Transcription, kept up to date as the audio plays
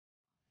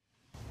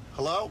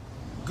Hello?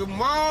 Good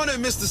morning,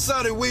 Mr.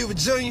 Sonny Weaver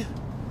Jr.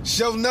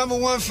 Show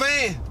 #1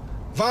 fan,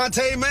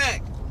 Vontae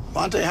Mack.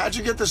 Vontae, how'd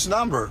you get this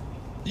number?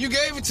 You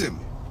gave it to me.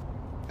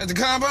 At the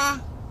combine?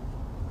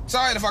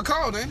 Sorry if I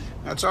called, eh?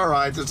 That's all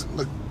right.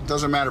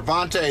 Doesn't matter.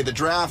 Vontae, the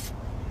draft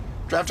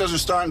doesn't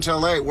start until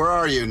late. Where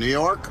are you, New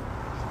York?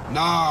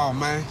 No,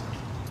 man.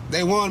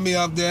 They wanted me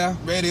up there,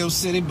 Radio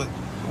City, but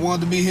I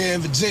wanted to be here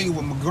in Virginia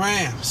with my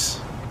grams.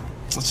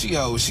 She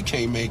old, she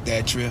can't make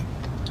that trip.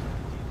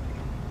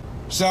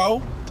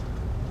 So,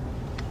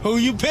 who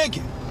you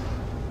picking?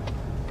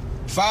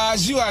 If I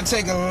was you, I'd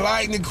take a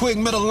lightning quick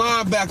middle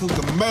linebacker who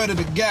can murder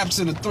the gaps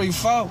in the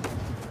 3-4.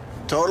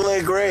 Totally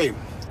agree.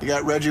 You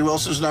got Reggie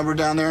Wilson's number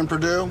down there in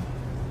Purdue?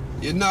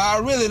 You know, I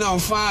really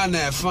don't find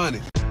that funny.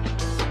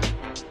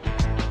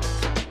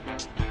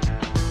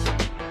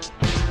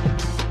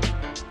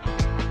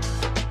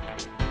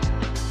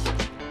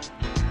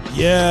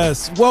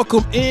 Yes,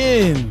 welcome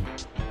in.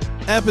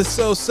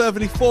 Episode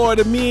 74 of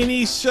the Me and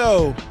E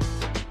Show.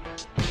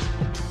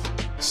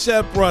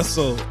 Shep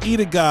Russell,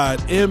 Eda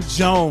God, M.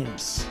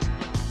 Jones,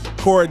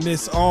 recording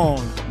this on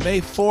May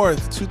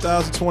 4th,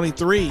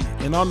 2023.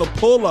 And on the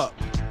pull-up,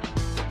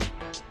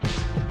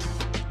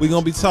 we're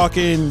going to be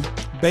talking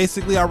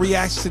basically our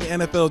reaction to the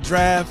NFL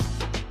draft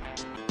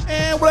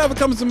and whatever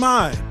comes to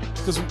mind,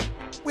 because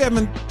we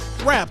haven't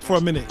rapped for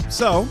a minute.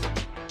 So,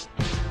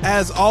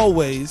 as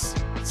always,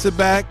 sit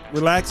back,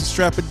 relax, and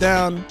strap it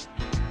down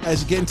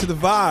as you get into the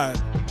vibe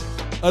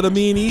of the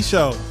Me and E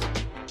Show.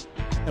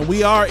 And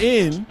we are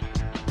in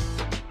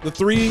the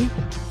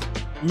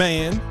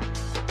 3-man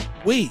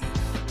weave.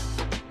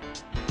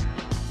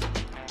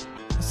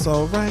 It's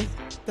all right,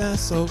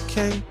 that's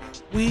okay.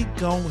 We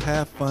gon'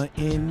 have fun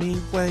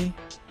anyway.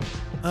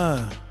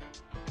 I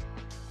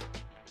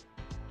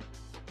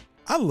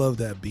love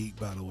that beat,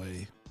 by the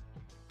way.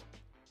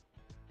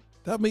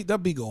 That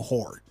beat go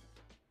hard.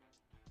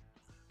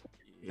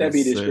 That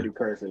beat is pretty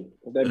perfect.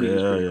 That beat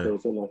is pretty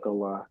perfect, I'm not gonna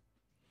lie.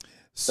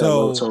 So,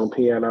 that low-tone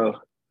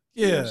piano.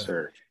 Yeah. Yes,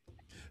 sir.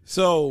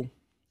 So,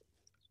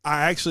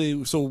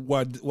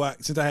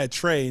 since I had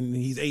Trey and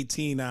he's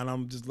 18 now, and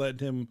I'm just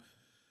letting him,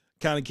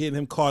 kind of getting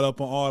him caught up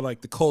on all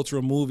like the culture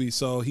of movies.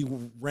 So he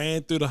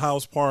ran through the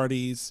house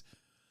parties.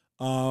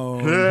 He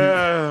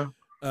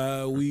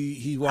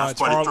watched House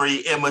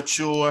Party 3,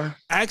 immature.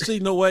 Actually, you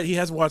know what? He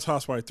hasn't watched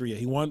House Party 3 yet.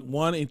 He won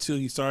 1 and 2.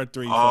 He started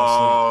 3.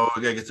 Oh,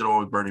 we gotta get to the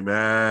one with Bernie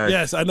Mac.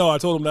 Yes, I know. I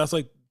told him that's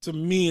like, to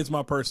me, it's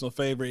my personal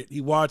favorite.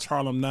 He watched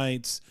Harlem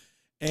Nights,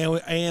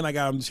 and I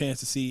got him the chance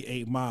to see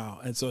 8 Mile,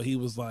 and so he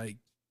was like,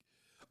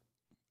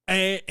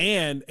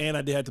 and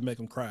I did have to make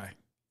him cry.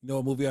 You know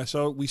what movie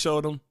we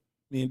showed him,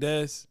 me and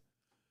Des?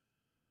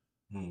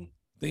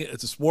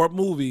 It's a sport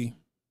movie.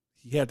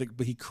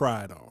 But he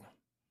cried on.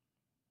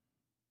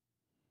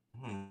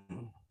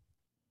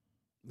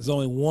 There's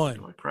only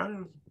one. I cried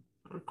in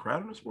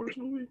a sports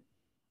movie?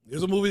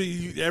 There's a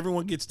movie that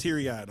everyone gets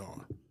teary-eyed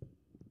on.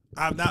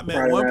 I've not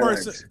met one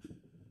person.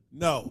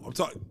 No, I'm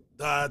talking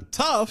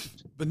Tough,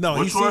 but no.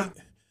 Which one?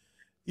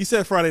 He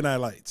said Friday Night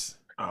Lights.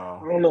 I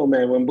don't know,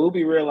 man. When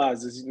Booby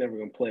realizes he's never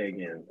gonna play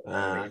again.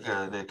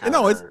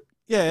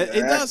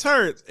 It does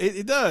hurt.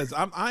 It does.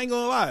 I ain't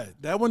gonna lie.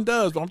 That one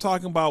does, but I'm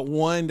talking about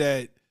one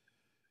that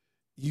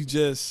you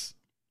just.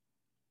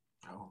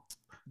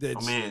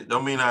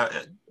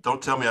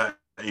 Don't tell me I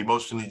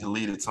emotionally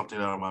deleted something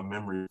out of my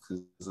memory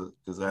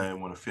because I didn't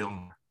want to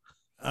film.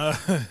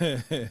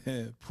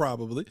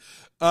 Probably.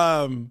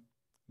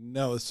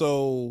 No.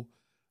 So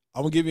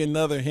I'm gonna give you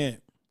another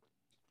hint.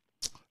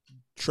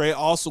 Trey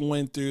also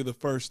went through the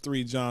first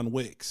 3 John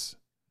Wicks.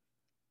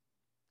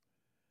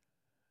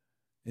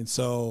 And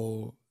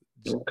so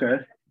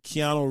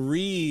Keanu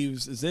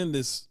Reeves is in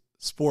this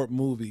sport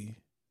movie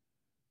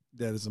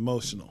that is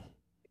emotional.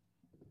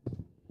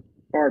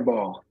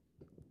 Hardball.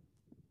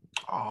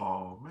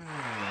 Oh,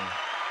 man.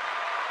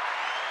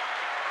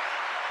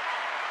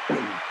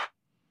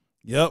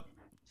 Yep.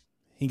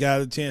 He got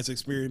a chance to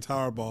experience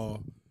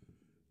hardball.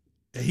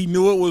 And he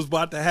knew it was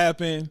about to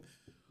happen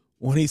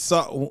when he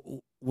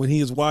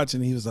was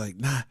watching. He was like,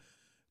 not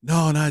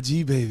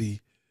G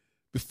baby.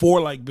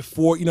 Before,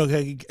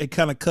 it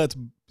kind of cuts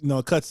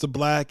to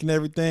black and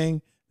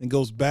everything and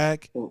goes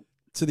back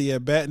to the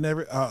at bat and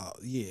everything. Oh,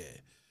 yeah.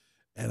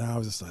 And I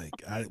was just like,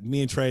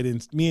 me and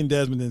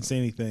Desmond didn't say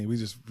anything. We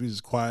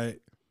just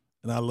quiet.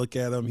 And I look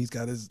at him. He's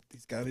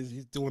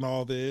doing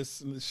all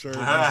this in the shirt.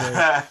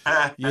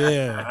 Like,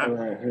 yeah.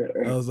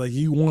 I was like,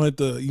 you wanted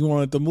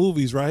the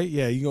movies, right?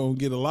 Yeah, you're gonna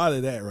get a lot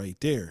of that right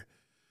there.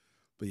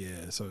 But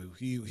yeah, so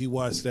he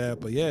watched that.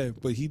 But yeah,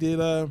 but he did.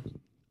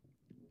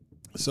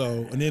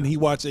 So and then he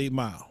watched 8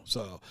 Mile.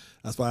 So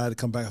that's why I had to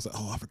come back. I was like,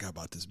 oh, I forgot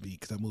about this beat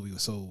because that movie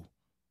was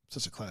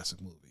such a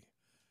classic movie.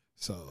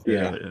 So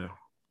yeah.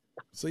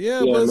 So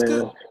yeah, but it's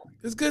good.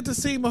 It's good to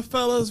see my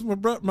fellas, my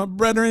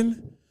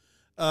brethren.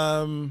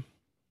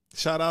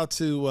 Shout out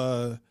to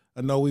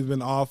I know we've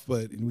been off,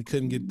 but we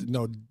couldn't get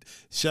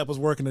Shep was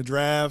working the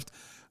draft.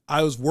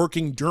 I was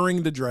working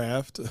during the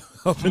draft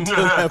up until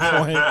that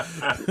point.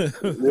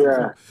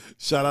 Yeah.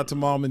 Shout out to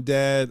mom and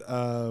dad.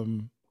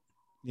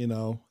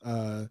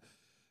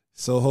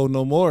 Soho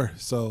no more.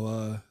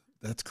 So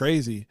that's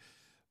crazy.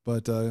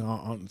 But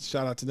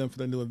shout out to them for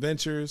their new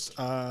adventures.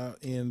 Yeah,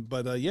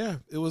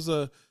 it was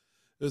a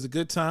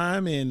good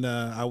time, and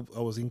I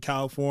was in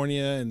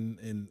California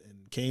and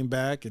came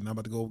back, and I'm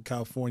about to go to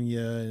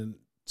California in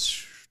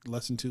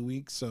less than 2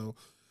 weeks. So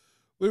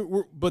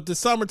but the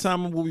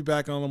summertime we'll be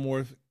back on a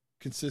more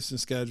consistent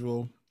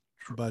schedule.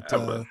 But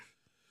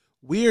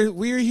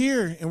we're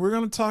here, and we're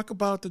going to talk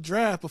about the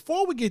draft.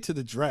 Before we get to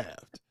the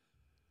draft,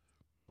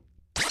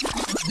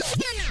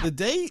 the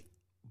day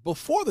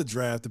before the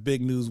draft, the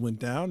big news went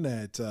down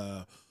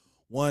that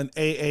one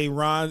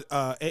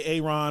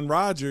Ron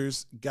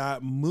Rodgers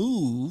got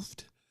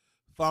moved,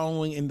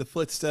 following in the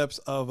footsteps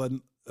of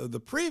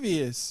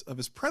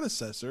his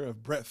predecessor,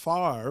 of Brett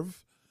Favre.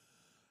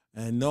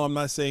 And no, I'm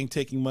not saying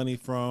taking money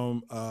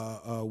from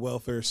a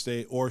welfare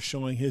state or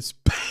showing his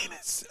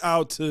penis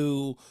out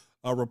to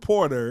a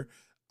reporter.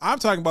 I'm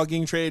talking about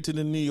getting traded to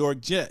the New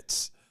York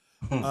Jets.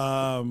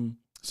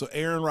 So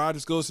Aaron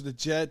Rodgers goes to the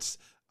Jets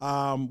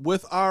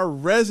with our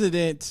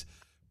resident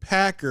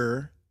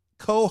Packer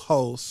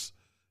co-host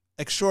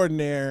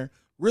extraordinaire,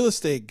 real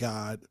estate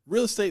god,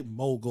 real estate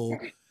mogul,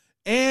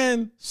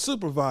 and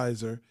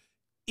supervisor,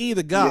 E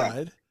the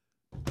God.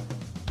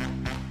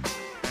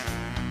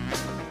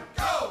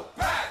 Go,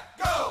 Pack,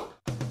 go!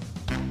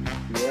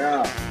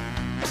 Yeah.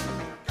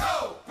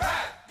 Go,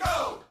 Pack,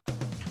 go!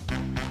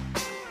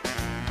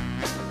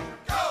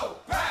 Go,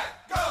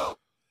 Pack, go!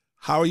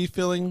 How are you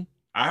feeling?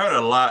 I heard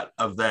a lot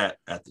of that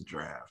at the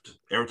draft.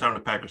 Every time the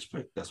Packers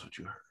pick, that's what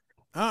you heard.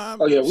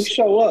 Oh yeah, we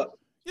show up.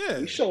 Yeah,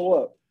 We show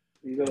up.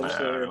 You know what I'm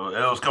saying?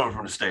 It was coming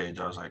from the stage.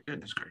 I was like,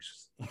 goodness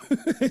gracious.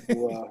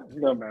 Well,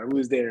 no man, we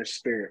was there in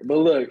spirit. But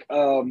look,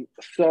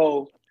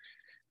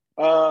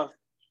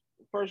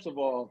 first of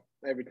all,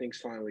 everything's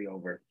finally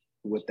over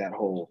with that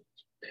whole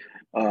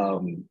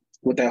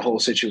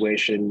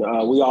situation.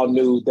 We all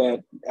knew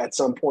that at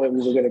some point we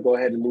were going to go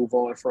ahead and move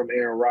on from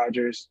Aaron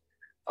Rodgers.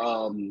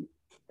 Aaron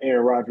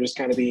Rodgers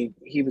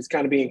he was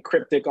being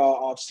cryptic all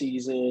off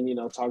season,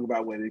 talking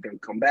about whether he's going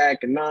to come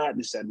back or not,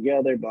 this, that, and the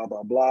other, blah,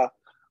 blah, blah.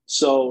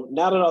 So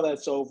now that all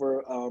that's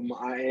over,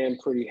 I am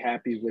pretty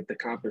happy with the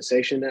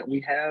compensation that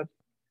we have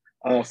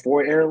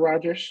for Aaron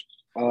Rodgers.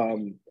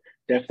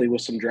 Definitely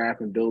with some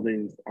draft and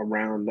building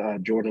around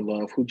Jordan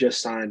Love, who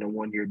just signed a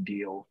 1-year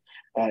deal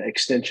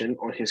extension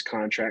on his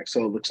contract.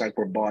 So it looks like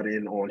we're bought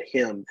in on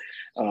him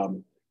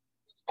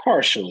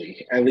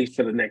partially, at least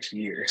for the next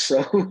year.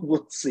 So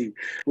we'll see.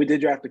 We did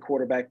draft a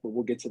quarterback, but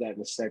we'll get to that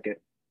in a second.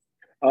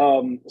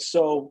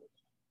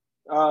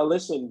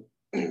 Listen,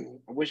 I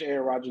wish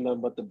Aaron Rodgers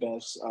nothing but the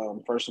best.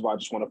 First of all, I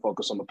just want to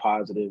focus on the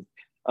positive.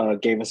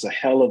 Gave us a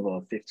hell of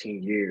a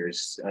 15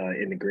 years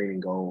in the green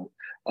and gold.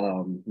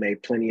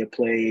 Made plenty of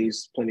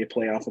plays, plenty of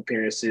playoff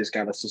appearances,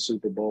 got us a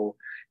Super Bowl.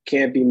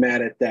 Can't be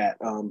mad at that.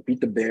 Beat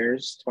the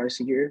Bears twice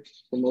a year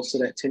for most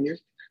of that tenure.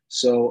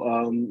 So,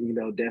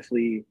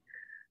 definitely,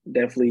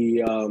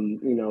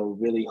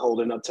 really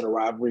holding up to the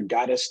rivalry.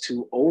 Got us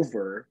to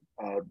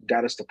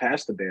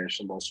pass the Bears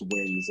for most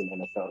wins in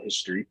NFL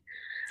history.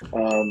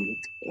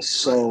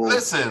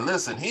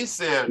 Listen. He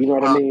said, you know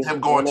what I mean? Him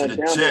going to the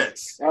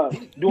Jets.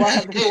 Do I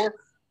have the floor?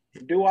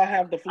 Do I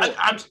have the floor?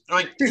 I'm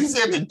like, he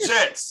said the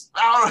Jets.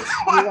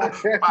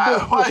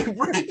 Why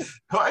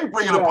you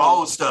bringing up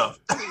old stuff?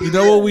 You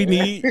know what we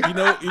need? You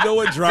know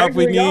what drop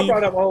we need? Y'all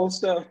brought up old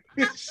stuff.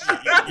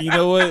 You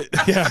know what?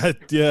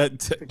 Yeah.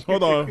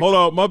 Hold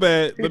on. My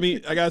bad.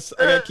 I got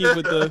to keep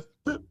with the.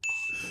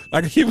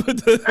 I can keep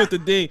with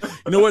the ding.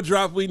 You know what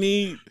drop we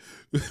need?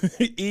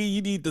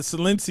 You need the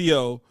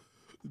Silencio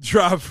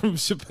drop from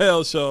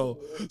Chappelle Show.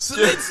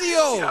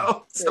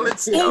 Silencio!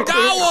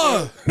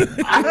 Ungawa!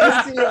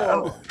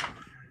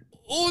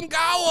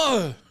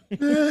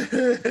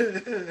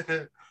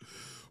 Ungawa!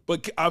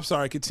 But I'm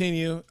sorry,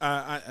 continue.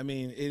 I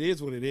mean, it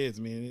is what it is.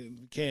 I mean,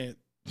 we can't.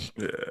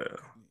 Yeah.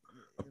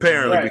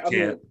 Apparently right, we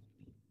can't.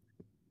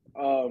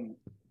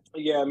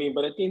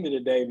 But at the end of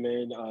the day,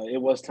 man,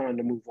 it was time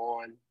to move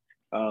on.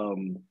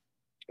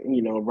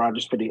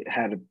 Rodgers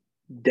had a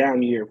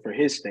down year for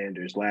his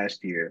standards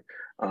last year.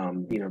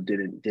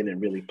 Didn't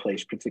really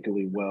place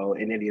particularly well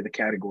in any of the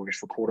categories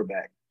for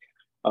quarterback,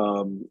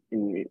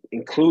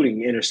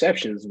 including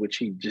interceptions, which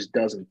he just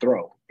doesn't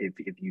throw if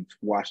you've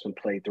watched him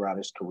play throughout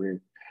his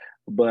career.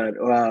 But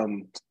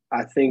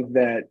I think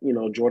that,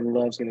 Jordan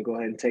Love's going to go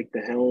ahead and take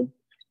the helm.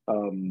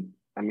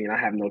 I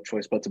have no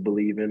choice but to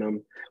believe in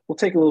him. We'll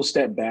take a little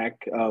step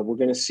back. We're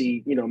going to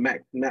see,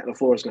 Matt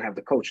LaFleur is going to have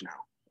the coach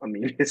now.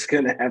 It's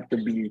going to have to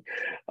be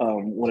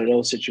one of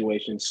those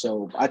situations.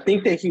 So I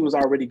think that he was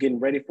already getting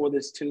ready for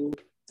this too.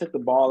 Took the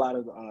ball out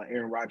of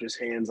Aaron Rodgers'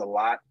 hands a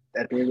lot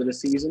at the end of the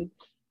season,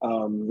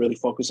 really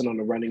focusing on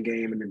the running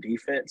game and the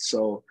defense.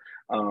 So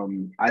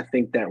I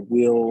think that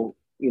we'll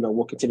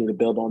continue to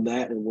build on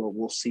that, and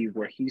we'll see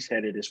where he's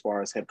headed as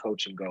far as head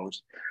coaching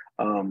goes.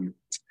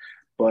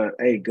 But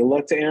hey, good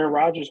luck to Aaron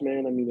Rodgers,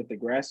 man. If the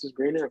grass is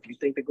greener, if you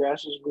think the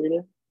grass is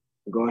greener,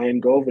 go ahead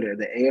and go over there.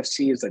 The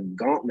AFC is a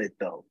gauntlet,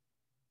 though.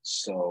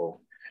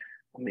 So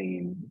I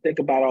mean, think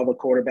about all the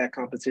quarterback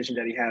competition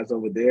that he has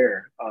over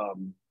there.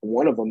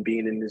 One of them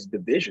being in this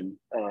division,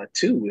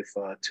 too, if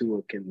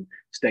Tua can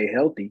stay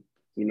healthy.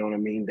 You know what I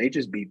mean? They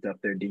just beefed up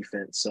their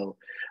defense. So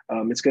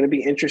it's going to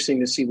be interesting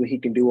to see what he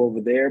can do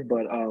over there.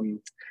 But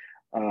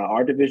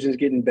our division is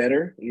getting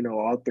better. You know,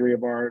 all three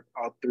of our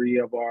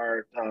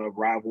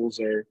rivals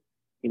are,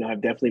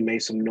 have definitely made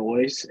some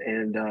noise,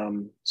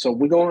 and so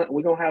we're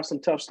gonna have some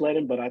tough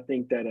sledding. But I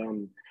think that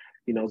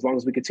as long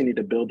as we continue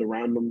to build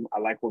around them, I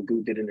like what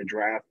Goot did in the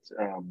draft.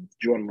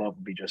 Jordan Love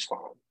will be just fine.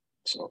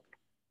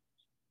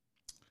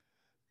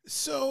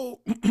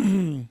 So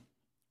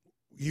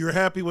you're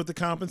happy with the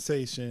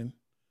compensation,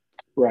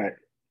 Right.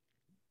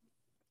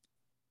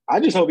 I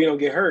just hope he don't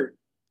get hurt.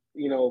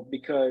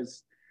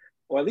 Because,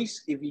 or at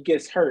least if he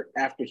gets hurt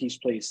after he's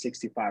played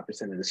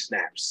 65% of the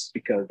snaps,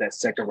 because that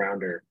second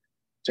rounder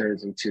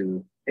turns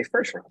into a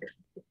first rounder,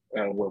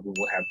 where we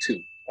will have two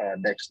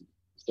next year.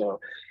 So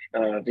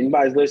if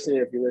anybody's listening,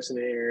 if you're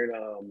listening here,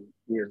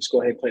 just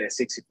go ahead and play at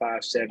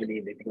 65, 70,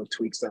 and if you're going to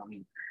tweak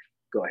something,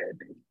 go ahead,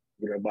 baby.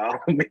 By all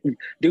means,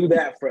 do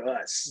that for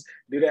us.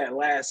 Do that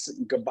last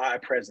goodbye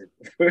present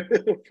for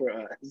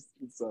us.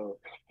 So,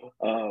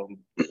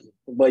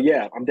 but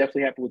yeah, I'm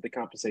definitely happy with the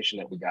compensation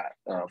that we got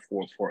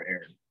for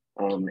Aaron.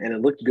 And it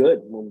looked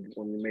good when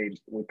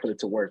we put it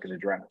to work in the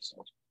draft.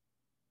 So.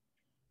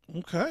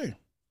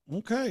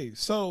 Okay.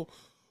 So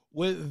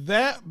with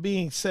that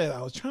being said,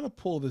 I was trying to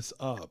pull this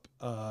up.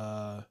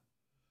 I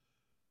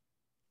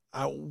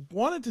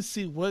wanted to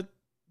see what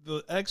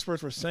the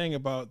experts were saying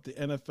about the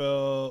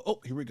NFL.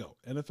 Oh, here we go.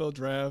 NFL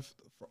draft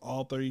for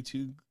all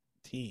 32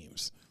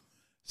 teams.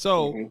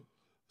 So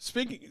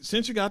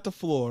since you got the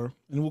floor,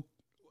 and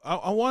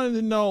I wanted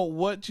to know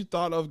what you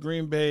thought of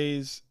Green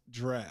Bay's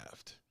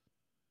draft.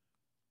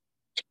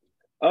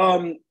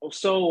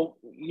 So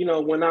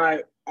when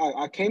I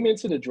came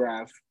into the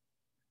draft,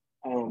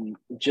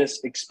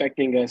 just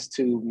expecting us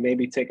to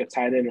maybe take a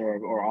tight end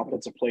or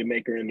offensive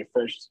playmaker in the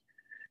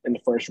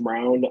first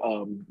round.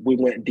 We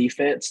went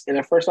defense, and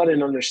at first I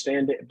didn't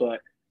understand it,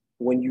 but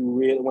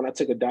when I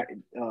took a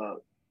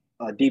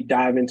deep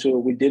dive into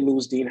it, we did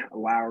lose Dean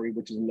Lowry,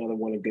 which is another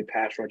one of good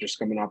pass rushers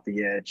coming off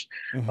the edge.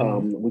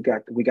 We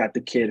got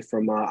the kid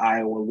from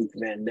Iowa, Luke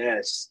Van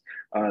Ness,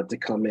 to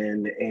come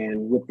in,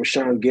 and with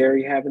Rashawn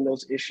Gary having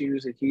those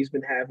issues that he's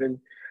been having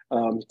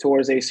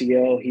towards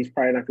ACL, he's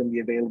probably not going to be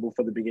available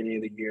for the beginning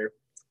of the year,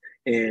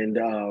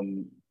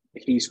 and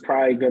he's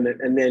probably going to.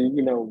 And then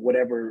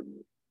whatever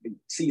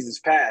seasons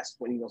past,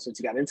 when since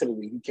he got into the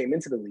league, he came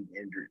into the league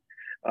injured.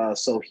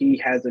 So he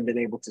hasn't been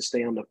able to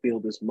stay on the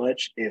field as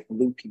much. If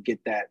Luke can get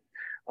that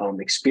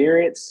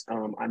experience,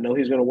 I know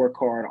he's going to work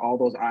hard. All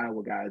those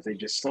Iowa guys, they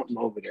just something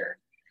over there.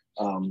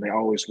 They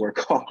always work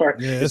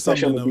hard, Yeah,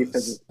 especially on the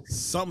defensive.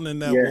 Something in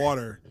that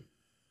water.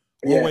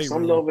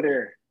 Something over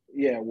there.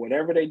 Yeah,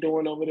 whatever they're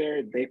doing over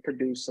there, they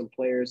produce some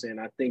players, and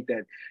I think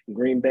that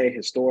Green Bay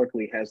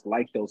historically has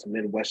liked those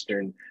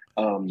Midwestern,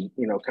 kind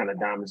of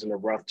diamonds in the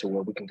rough, to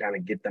where we can kind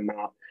of get them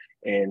out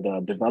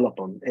and develop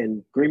them.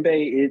 And Green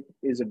Bay, it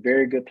is a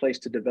very good place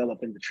to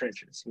develop in the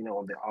trenches,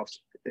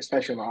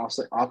 especially on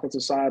the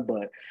offensive side.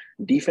 But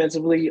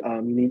defensively,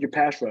 you need your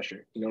pass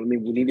rusher. You know what I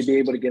mean? We need to be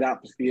able to get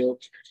out the field,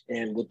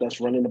 and with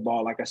us running the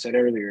ball, like I said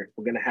earlier,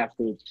 we're going to have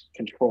to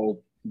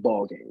control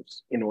ball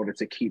games in order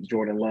to keep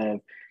Jordan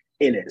Love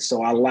in it.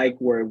 So I like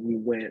where we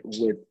went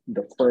with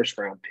the first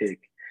round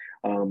pick.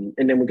 And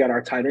then we got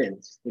our tight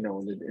ends, in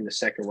the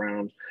second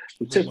round.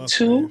 We took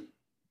two.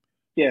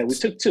 Yeah, we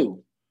took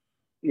two.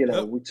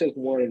 We took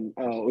one.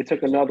 We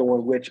took another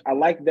one, which I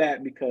like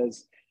that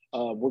because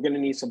we're going to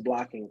need some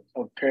blocking.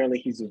 Apparently,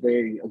 he's a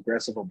very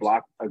aggressive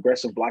blocker,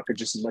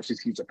 just as much as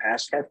he's a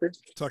pass catcher.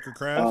 Tucker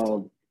Kraft.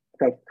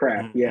 Tucker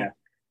Kraft, yeah.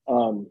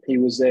 He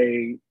was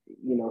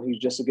he's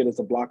just as good as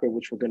a blocker,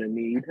 which we're going to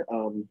need,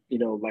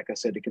 like I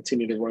said, to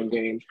continue the run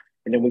game.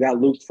 And then we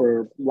got Luke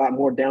for a lot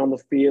more down the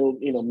field,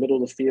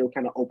 middle of the field,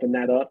 kind of open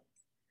that up.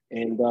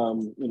 And,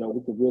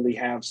 we could really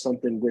have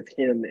something with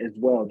him as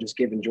well, just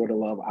giving Jordan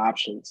Love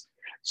options.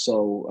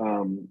 So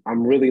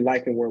I'm really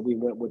liking where we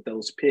went with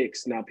those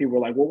picks. Now, people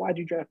are like, well, why'd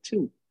you draft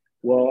two?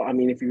 Well, I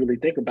mean, if you really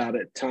think about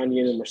it,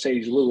 Tanya and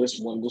Mercedes Lewis,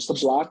 one was the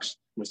blocks.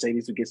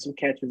 Mercedes would get some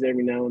catches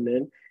every now and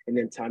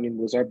then Tanya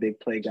was our big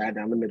play guy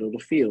down the middle of the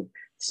field.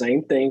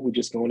 Same thing, we're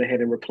just going ahead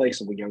and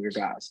replacing with younger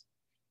guys.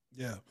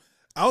 Yeah.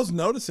 I was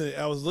noticing,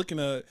 I was looking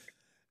at,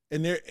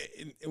 and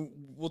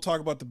we'll talk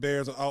about the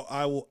Bears.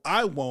 I'll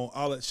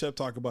let Shep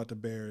talk about the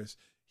Bears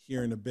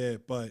here in a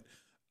bit. But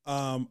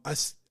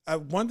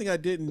one thing I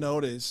didn't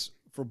notice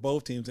for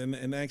both teams,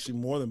 and actually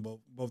more than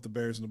both the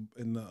Bears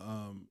and the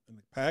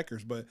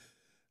Packers, but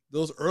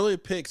those early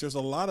picks, there's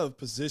a lot of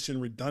position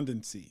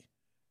redundancy.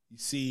 You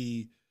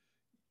see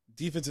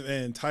defensive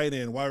end, tight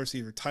end, wide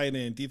receiver, tight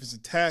end,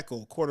 defensive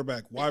tackle,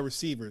 quarterback, wide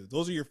receiver.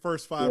 Those are your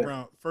first five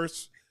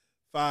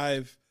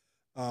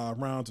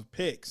rounds of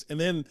picks. And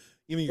then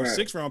even your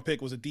 6th round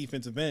pick was a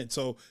defensive end.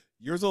 So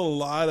there's a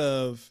lot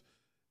of,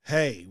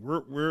 hey,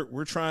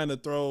 we're trying to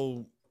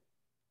throw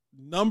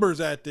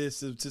numbers at this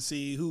to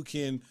see who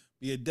can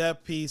be a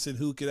depth piece and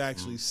who could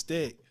actually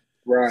stick.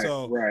 Right,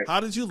 So right. how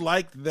did you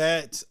like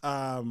that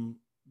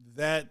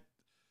that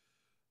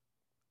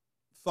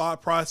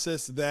thought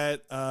process,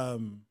 that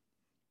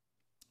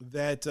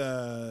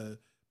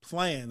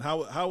plan?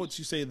 How would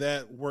you say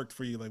that worked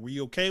for you? Like, were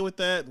you okay with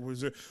that?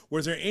 Was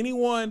there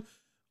anyone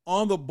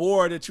on the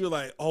board that you were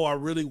like, oh, I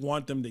really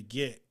want them to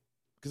get?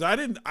 Because I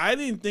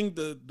didn't think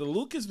the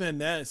Lucas Van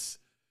Ness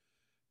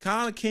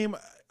kind of came.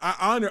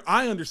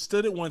 I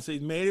understood it once they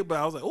made it, but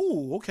I was like,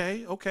 oh,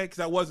 okay. Because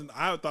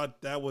I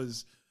thought that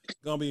was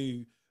gonna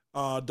be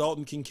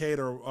Dalton Kincaid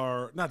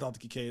or not Dalton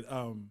Kincaid.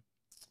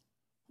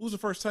 Who's the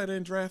first tight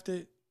end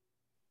drafted?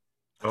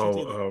 I can't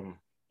think of Oh,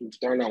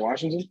 Darnell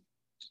Washington?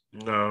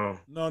 no,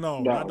 no,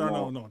 No, not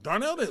Darnell. no. No,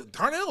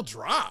 Darnell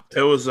dropped.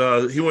 it was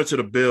he went to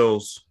the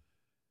Bills.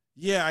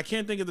 Yeah, I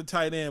can't think of the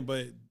tight end,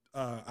 but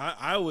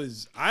I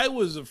was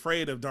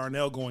afraid of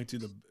Darnell going to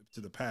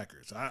the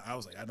Packers. I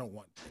was like, I don't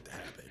want it to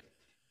happen.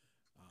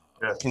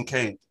 Yeah,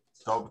 Kincaid.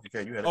 Dalton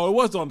Kincaid. You had it. Oh, it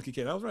was Dalton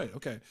Kincaid. I was right.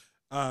 Okay.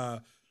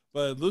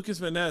 But Lucas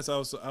Van Ness, I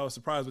was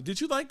surprised. But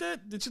did you like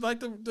that? Did you like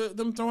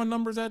them throwing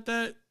numbers at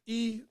that,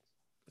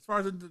 as far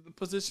as the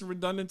position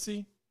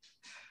redundancy?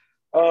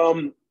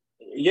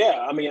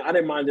 Yeah, I mean, I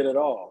didn't mind it at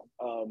all.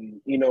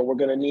 We're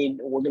gonna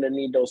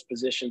need those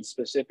positions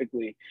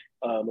specifically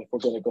if we're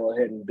gonna go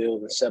ahead and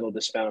build and settle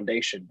this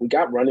foundation. We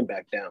got running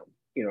back down.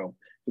 We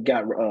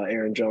got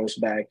Aaron Jones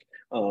back,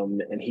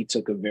 and he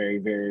took a very,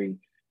 very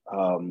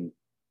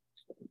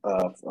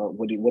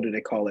what do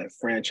they call it?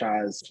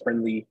 Franchise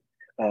friendly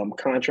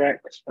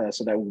contract,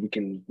 so that we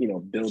can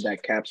build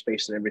that cap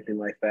space and everything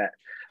like that.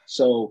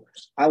 So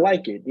I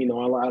like it.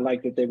 I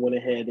like that they went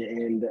ahead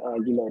and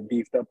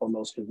beefed up on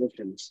those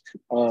positions.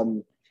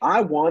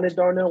 I wanted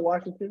Darnell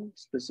Washington.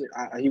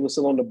 He was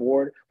still on the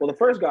board. Well, the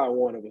first guy I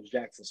wanted was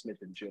Jackson Smith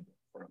and Jigba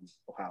from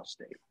Ohio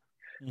State.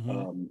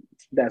 Mm-hmm.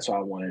 That's what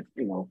I wanted,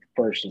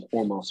 first and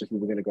foremost, if we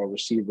were going to go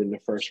receiver in the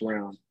first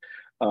round.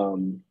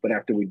 But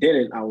after we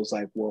didn't, I was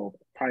like, well,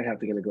 probably have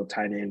to gonna go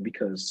tight end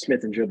because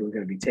Smith and Jigba were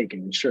going to be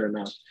taken. And sure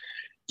enough,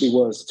 he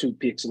was 2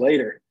 picks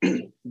later.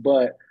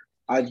 But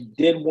I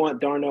did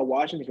want Darnell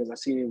Washington because I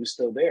seen he was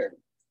still there.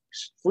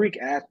 Freak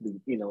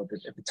athlete,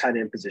 at the tight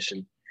end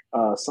position.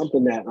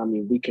 Something that, I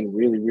mean, we can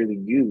really, really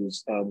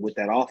use with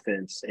that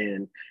offense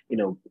and,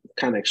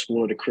 kind of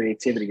explore the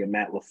creativity of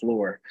Matt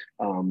LaFleur.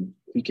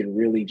 He can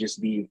really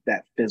just be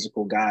that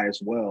physical guy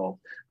as well.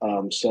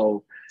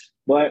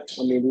 But,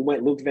 I mean, we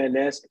went Luke Van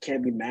Ness.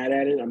 Can't be mad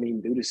at it. I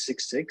mean, dude is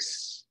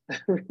 6'6". I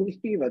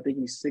think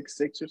he's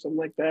 6'6" or something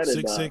like that.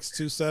 6'6",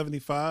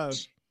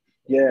 275.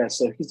 Yeah,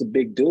 so he's a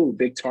big dude,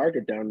 big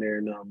target down there.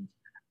 And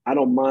I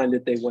don't mind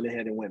that they went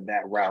ahead and went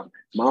that route.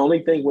 My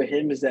only thing with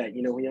him is that,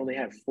 he only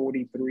had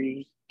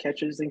 43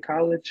 catches in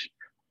college,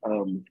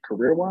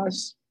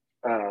 career-wise.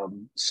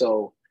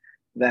 So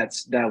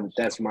that's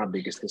my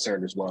biggest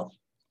concern as well.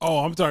 Oh,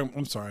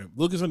 I'm sorry.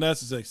 Lucas Van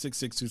Ness is like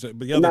 6'6",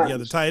 275. But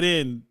the tight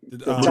end.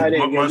 Tight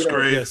end,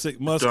 Musgrave.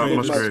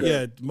 Musgrave.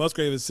 Yeah,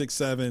 Musgrave is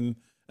 6'7".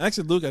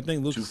 Actually, I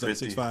think Luke is like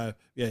 6'5".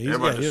 Yeah, he's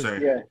about the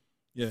same.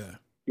 Yeah,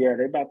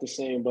 they're about the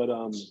same. But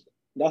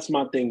that's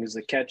my thing is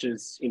the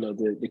catches.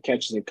 The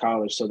catches in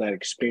college. So that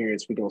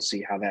experience, we're gonna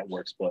see how that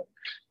works. But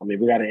I mean,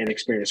 we got an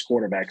inexperienced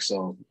quarterback,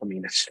 so I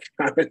mean, it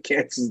kind of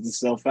cancels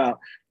itself out.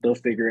 They'll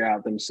figure it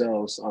out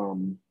themselves.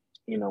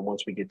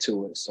 Once we get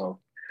to it. So.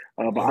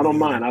 But I don't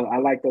mind. I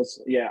like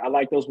those. Yeah, I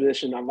like those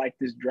positions. I like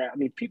this draft. I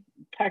mean,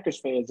 Packers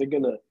fans, they're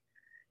gonna.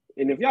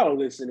 And if y'all are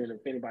listening,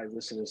 if anybody's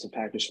listening to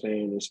Packers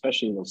fan,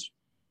 especially in those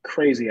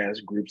crazy ass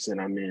groups that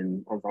I'm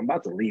in, I'm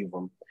about to leave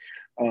them.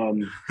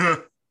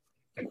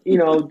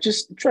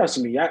 Just trust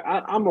me.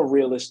 I'm a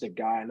realistic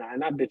guy,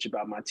 and I bitch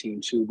about my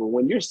team too. But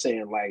when you're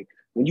saying like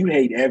when you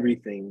hate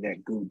everything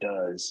that Goot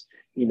does,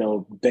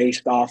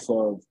 based off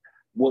of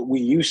what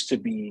we used to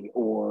be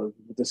or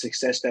the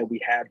success that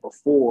we had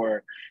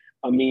before.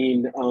 I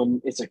mean,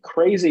 it's a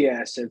crazy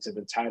ass sense of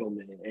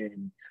entitlement,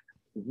 and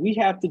we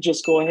have to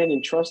just go ahead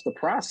and trust the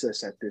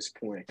process at this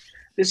point.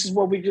 This is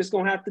what we just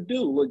gonna have to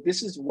do. Look,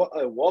 this is what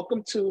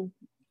welcome to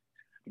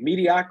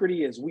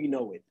mediocrity as we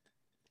know it.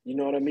 You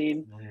know what I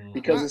mean?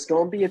 Because it's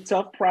gonna be a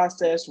tough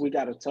process. We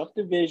got a tough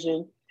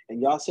division,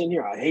 and y'all sitting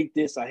here, I hate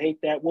this, I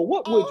hate that. Well,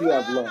 what would you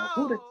have loved?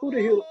 Who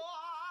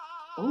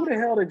the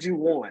hell did you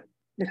want?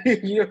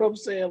 You know what I'm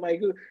saying?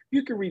 Like,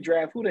 you can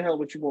redraft. Who the hell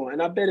would you want?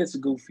 And I bet it's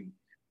Goofy.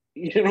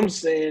 You know what I'm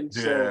saying?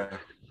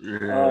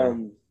 Yeah.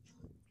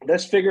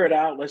 Let's figure it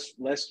out. Let's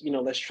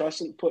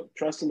trust in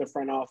the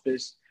front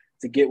office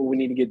to get what we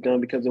need to get done,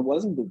 because it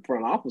wasn't the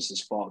front office's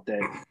fault that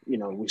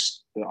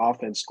the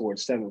offense scored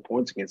 7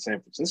 points against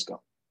San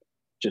Francisco.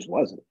 It just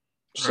wasn't.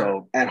 Right.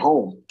 So at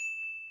home,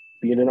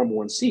 being the number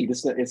one seed,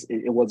 was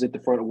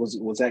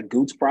that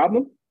Goot's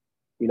problem?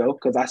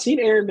 Because I seen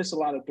Aaron miss a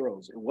lot of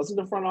throws. It wasn't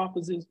the front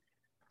office's.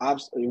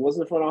 It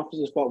wasn't the front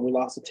office's fault. We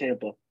lost to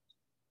Tampa.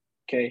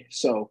 Okay,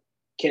 so.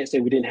 Can't say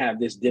we didn't have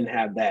this, didn't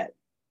have that.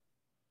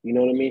 You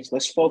know what I mean? So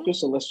let's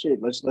focus and let's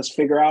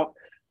figure out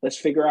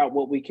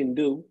what we can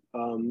do.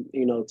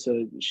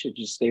 To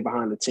just stay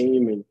behind the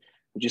team, and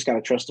we just got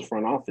to trust the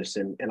front office.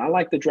 And I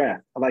like the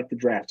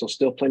draft. So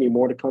still plenty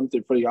more to come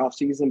through for the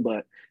offseason,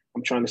 but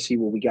I'm trying to see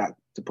what we got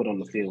to put on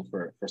the field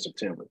for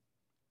September.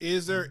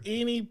 Is there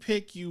any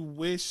pick you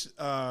wish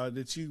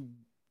that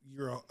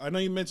I know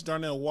you mentioned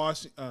Darnell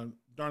Washington.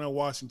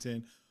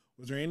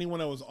 Was there anyone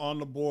that was on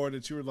the board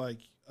that you were like,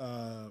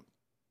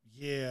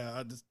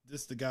 this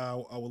is the guy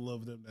I would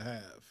love them to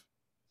have?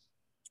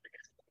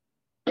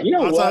 You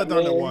know outside what, of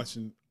Darnell man?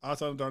 Washington.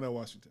 Outside of Darnell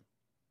Washington.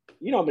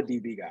 You know I'm a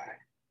DB guy.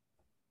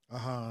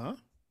 Uh-huh.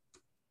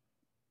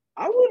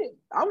 I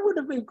would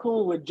have been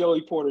cool with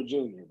Joey Porter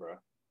Jr., bro.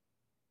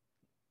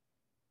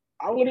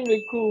 I would have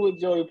been cool with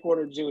Joey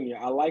Porter Jr.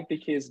 I like the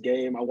kid's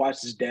game. I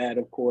watched his dad,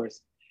 of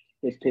course,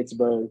 in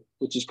Pittsburgh,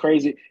 which is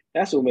crazy.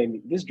 That's what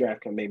this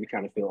draft made me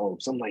kind of feel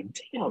old. So I'm like,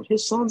 damn,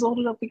 his son's old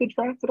enough to get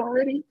drafted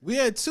already? We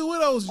had two of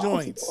those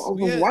joints. I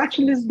was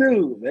watching this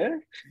dude,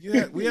 man.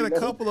 We had a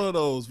couple of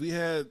those. We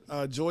had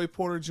Joey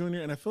Porter Jr.,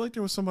 and I feel like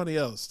there was somebody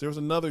else. There was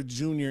another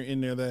junior in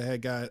there that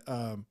had got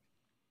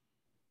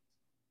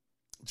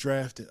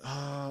drafted.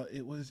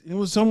 It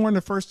was somewhere in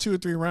the first 2 or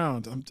 3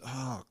 rounds.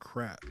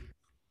 Crap.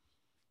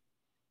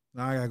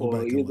 Now I gotta go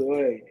back. Either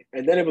way,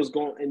 and then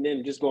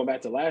just going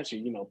back to last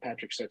year,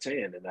 Patrick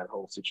Surtain and that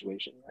whole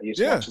situation. I used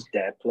to watch his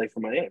dad play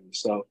for Miami.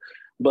 So,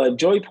 but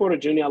Joey Porter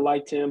Jr., I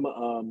liked him.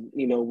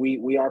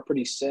 We are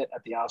pretty set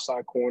at the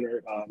outside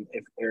corner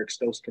if Eric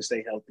Stokes can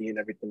stay healthy and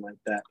everything like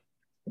that.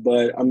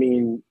 But I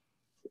mean,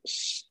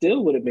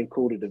 still would have been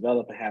cool to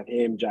develop and have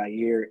him,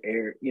 Jair,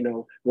 Eric,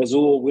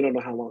 Rasul. We don't know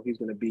how long he's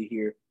going to be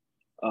here.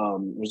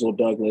 Rasul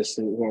Douglas,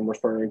 who I'm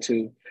referring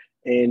to.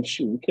 And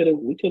shoot, we could have,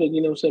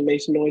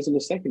 made some noise in the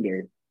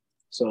secondary.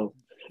 So,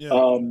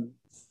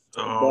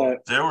 but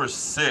there were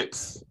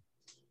 6.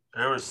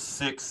 There were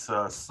 6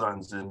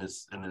 sons in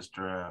this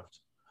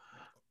draft.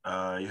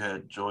 You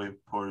had Joey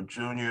Porter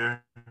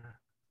Jr.,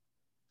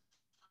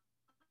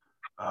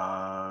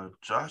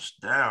 Josh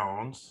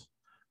Downs.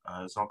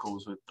 His uncle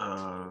was with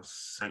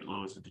St.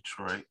 Louis and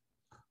Detroit.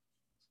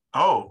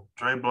 Oh,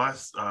 Dre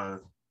Blass'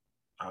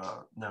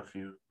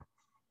 nephew.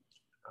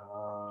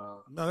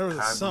 No, there was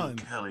a son.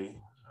 Kelly.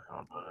 I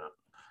don't know that.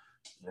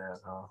 Yeah,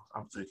 no,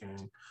 I'm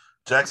thinking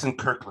Jackson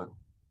Kirkland.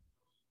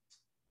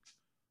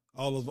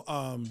 All of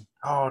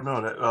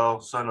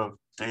son of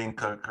Dane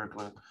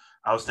Kirkland.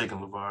 I was thinking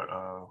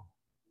LeVar.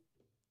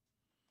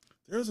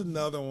 There's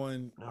another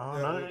one.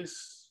 Oh,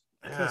 nice.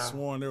 I could have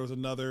sworn there was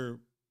another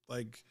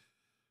pro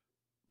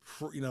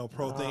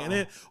thing. And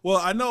then,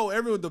 I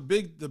know the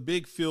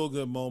big feel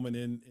good moment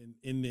in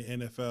the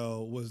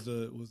NFL was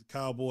the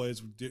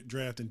Cowboys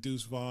drafting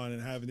Deuce Vaughn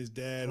and having his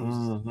dad.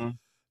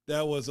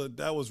 That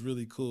was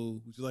really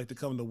cool. Would you like to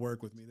come to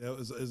work with me? That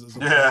was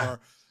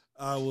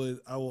I will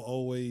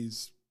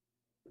always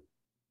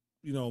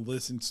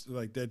listen to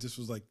that. Just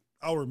was like,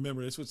 I'll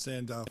remember this would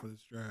stand out for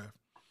this draft.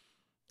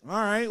 All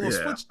right,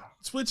 well,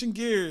 switching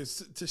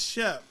gears to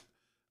Shep.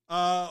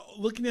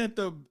 Looking at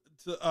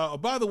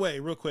by the way,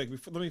 real quick,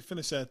 let me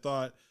finish that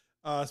thought.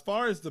 As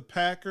far as the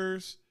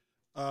Packers,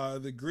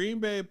 the Green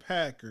Bay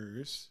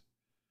Packers,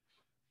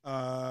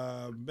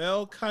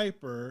 Mel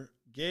Kiper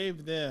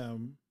gave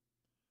them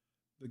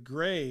the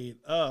grade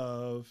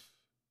of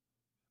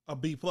a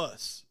B+.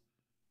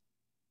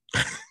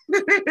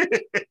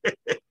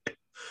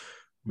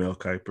 Mel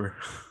Kiper.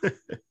 We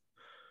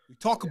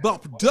talk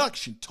about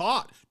production.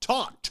 Talk.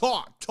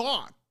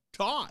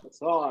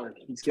 That's all.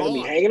 He's going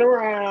to be hanging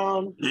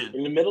around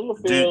in the middle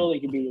of the field. He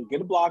can get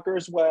a blocker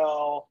as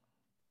well.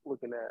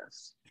 Looking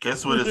ass.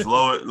 Guess what his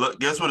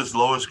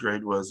lowest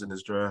grade was in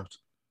his draft?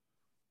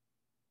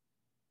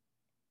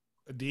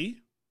 A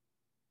D?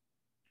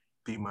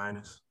 B-.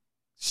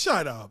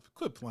 Shut up.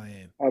 Quit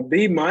playing. A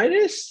B-?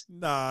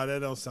 Nah, that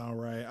don't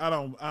sound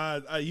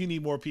right. You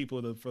need more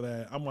people for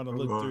that. I'm going to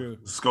look through.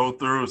 Let's go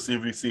through, see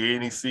if we see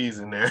any C's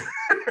in there.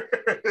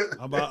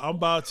 I'm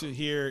about to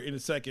hear in a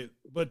second.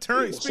 But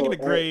speaking of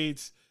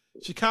grades,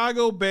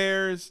 Chicago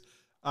Bears.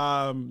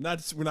 We're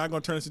not going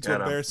to turn this into a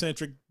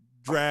Bear-centric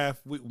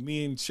draft.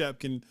 Me and Shep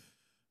can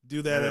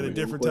do that at a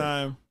different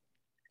time.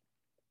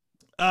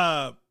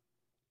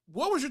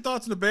 What was your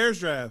thoughts on the Bears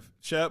draft,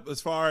 Shep, as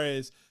far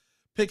as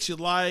picks you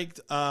liked,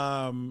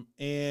 and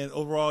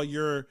overall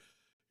your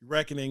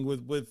reckoning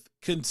with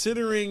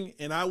considering,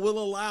 and I will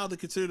allow to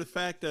consider the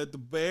fact that the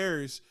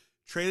Bears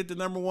traded the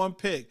number 1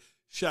 pick.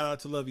 Shout out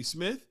to Lovie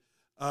Smith.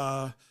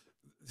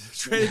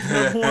 Traded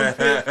the number 1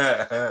 pick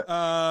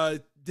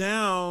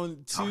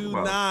down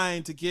to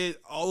 9 to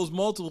get all those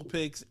multiple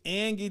picks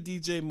and get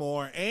DJ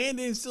Moore, and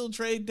then still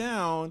trade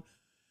down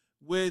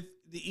with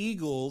the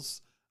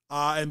Eagles.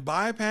 And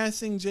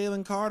bypassing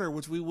Jalen Carter,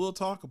 which we will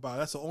talk about.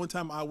 That's the only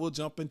time I will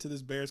jump into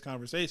this Bears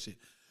conversation,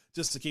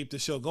 just to keep the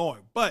show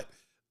going. But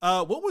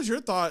what was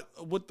your thought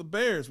with the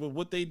Bears, with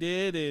what they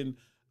did and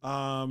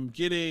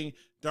getting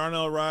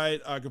Darnell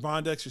Wright,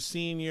 Gavon Dexter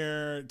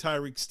Sr.,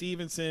 Tyreek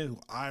Stevenson, who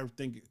I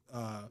think,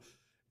 I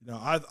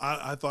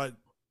thought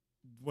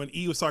when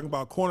E was talking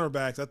about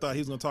cornerbacks, I thought he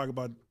was going to talk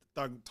about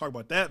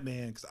that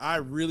man, because I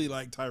really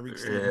like Tyreek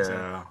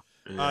Stevenson.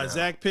 Yeah.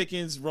 Zach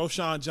Pickens,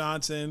 Roshan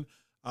Johnson,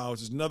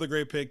 which is another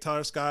great pick.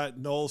 Tyler Scott,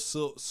 Noel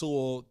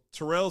Sewell,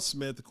 Terrell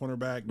Smith, the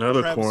cornerback,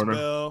 Travis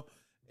Bell,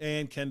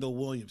 and Kendall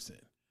Williamson.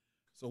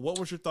 So what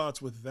was your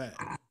thoughts with that?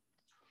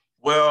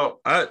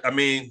 Well, I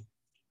mean,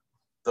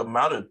 the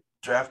amount of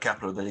draft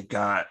capital that they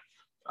got,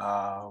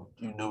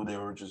 you knew they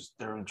were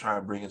trying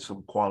to bring in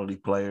some quality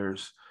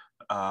players.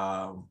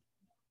 Um,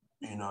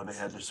 they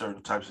had the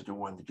certain types that they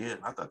wanted to get.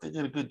 I thought they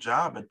did a good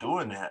job at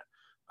doing that.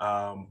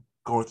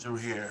 Going through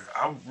here,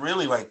 I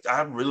really like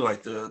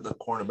the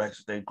cornerbacks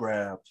that they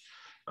grabbed.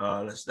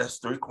 That's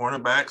three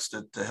cornerbacks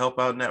to help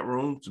out in that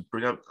room to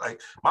bring up. Like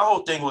my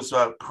whole thing was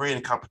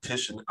creating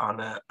competition on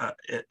that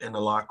in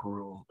the locker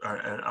room or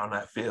on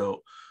that field,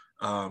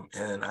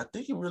 and I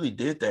think he really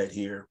did that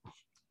here.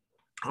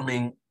 I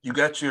mean, you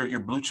got your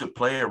blue chip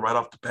player right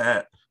off the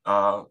bat.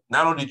 Not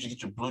only did you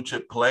get your blue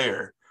chip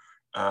player,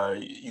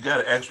 you got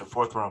an extra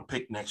fourth round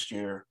pick next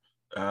year.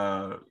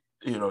 To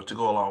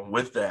go along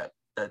with that.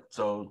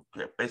 So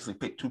basically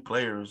pick two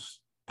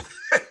players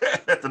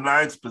at the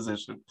ninth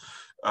position.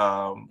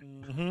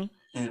 Mm-hmm.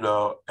 And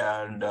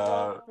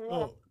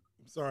Oh,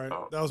 sorry,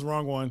 that was the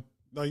wrong one.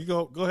 No, you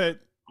go. Go ahead.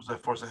 was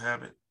that force of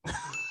habit?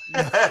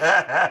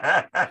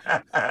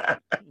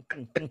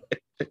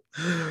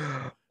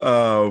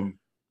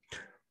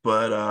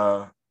 But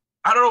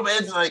I don't know,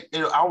 man. It's like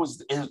I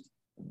was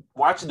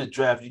watching the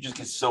draft. You just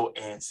get so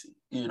antsy,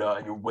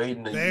 and you're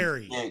waiting to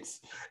Very. get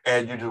picks,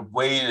 and you're just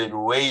waiting,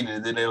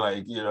 and then they're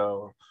like,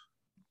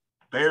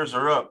 Bears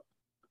are up.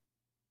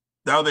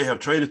 Now they have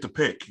traded the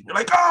pick. You're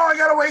like, oh, I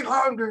gotta wait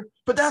longer,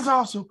 but that's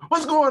awesome.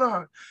 What's going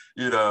on?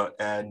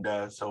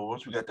 And so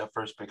once we got that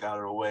first pick out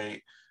of the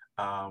way,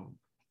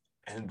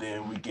 and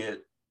then we get,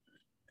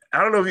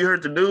 I don't know if you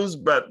heard the news,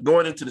 but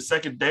going into the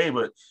second day,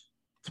 but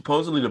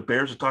supposedly the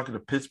Bears are talking to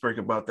Pittsburgh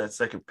about that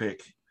second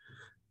pick.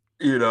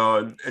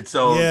 And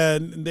so yeah,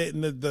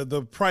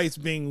 the price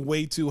being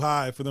way too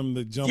high for them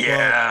to jump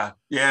up.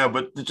 Yeah,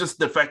 but just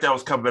the fact that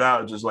was coming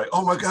out, just like,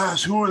 oh my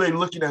gosh, who are they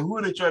looking at? Who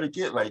are they trying to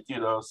get? Like,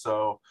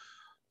 so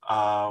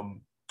I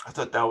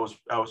thought that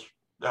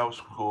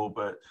was cool.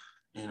 But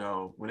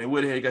when they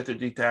went ahead and got their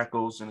D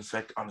tackles on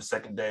the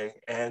second day,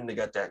 and they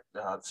got that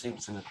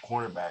Stevenson at the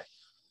cornerback,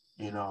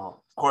 of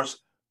course,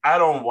 I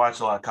don't watch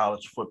a lot of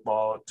college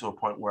football to a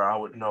point where I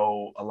would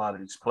know a lot of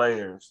these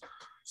players.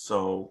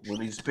 So when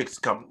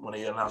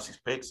they announce these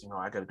picks,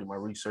 I got to do my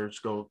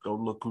research, go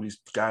look who these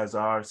guys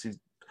are,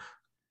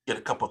 get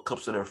a couple of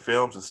clips of their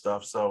films and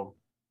stuff. So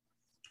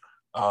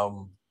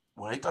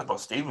when they talked about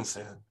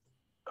Stevenson,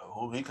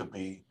 who he could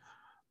be,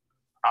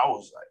 I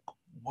was like,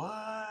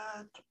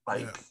 what?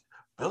 Like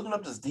building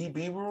up this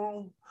DB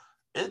room,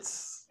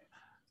 it's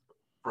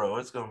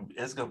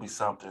gonna be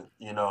something,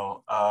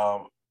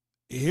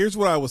 Here's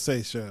what I would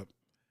say, Shep.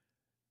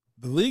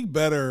 The league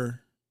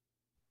better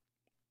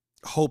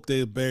hope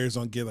the Bears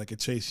don't get like a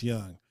Chase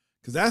Young,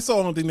 because that's the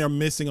only thing they're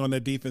missing on their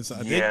defense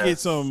side. Yes. They get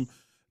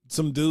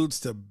some dudes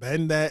to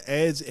bend that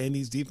edge, and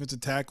these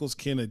defensive tackles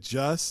can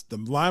adjust. The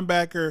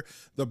linebacker,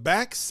 the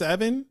back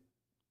seven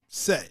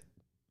set.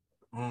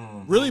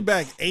 Mm-hmm. Really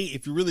back eight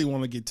if you really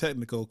want to get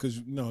technical, because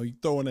you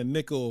throw in a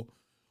nickel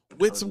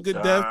with some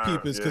good depth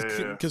peepers.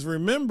 Because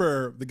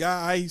remember, the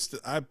guy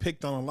I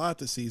picked on a lot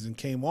this season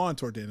came on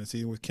toward the end of the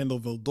season with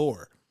Kendall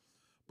Vildor.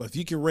 But if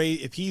you can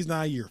if he's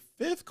not your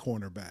fifth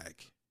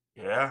cornerback,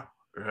 yeah,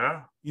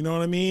 you know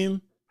what I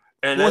mean,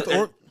 and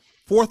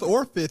fourth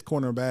or fifth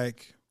cornerback,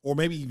 or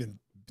maybe even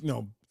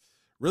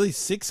really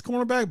sixth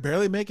cornerback,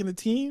 barely making the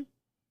team.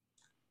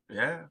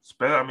 Yeah,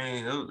 I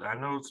mean, I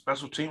know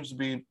special teams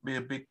be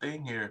a big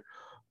thing here,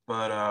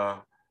 but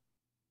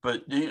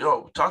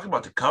talking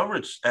about the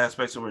coverage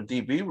aspects of our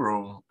DB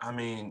room, I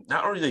mean,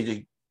 not only did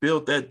they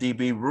build that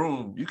DB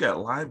room, you got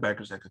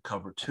linebackers that could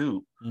cover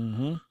too.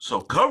 Mm-hmm.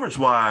 So coverage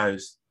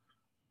wise,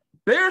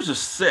 Bears are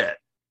set.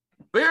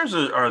 Bears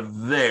are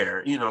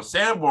there.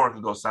 Sanborn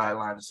could go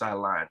sideline to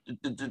sideline.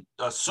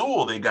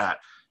 Sewell they got,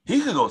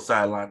 he could go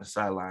sideline to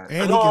sideline,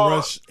 and he can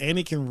rush. And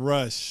he can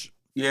rush.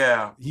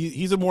 Yeah,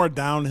 he's a more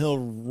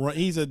downhill.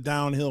 He's a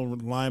downhill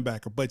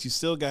linebacker, but you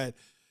still got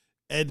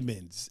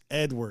Edwards,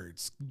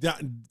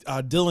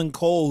 Dylan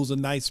Cole, who's a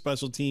nice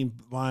special team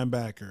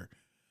linebacker.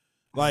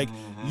 Like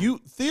you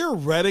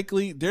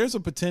theoretically, there's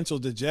a potential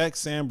that Jack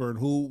Sanborn,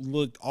 who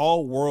looked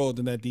all world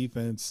in that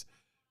defense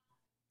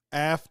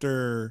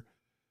after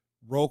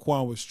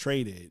Roquan was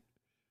traded,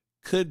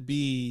 could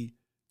be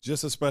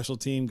just a special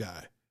team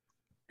guy.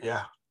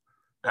 Yeah.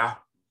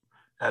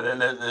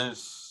 And then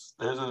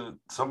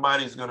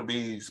somebody's going to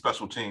be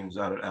special teams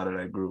out of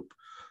that group.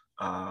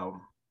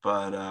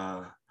 But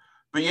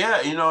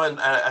yeah, and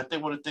I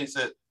think one of the things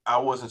that I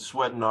wasn't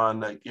sweating on,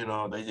 like, they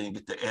didn't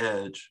get the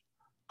edge,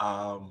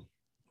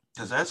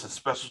 because that's a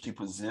specialty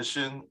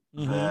position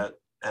that,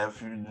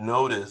 if you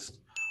noticed,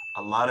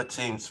 a lot of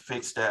teams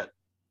fix that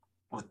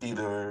with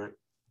either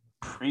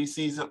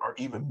preseason or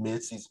even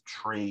midseason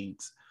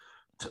trades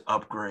to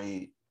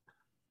upgrade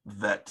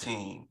that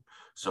team.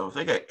 So if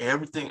they got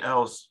everything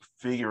else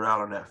figured out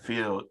on that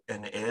field,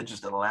 and the edge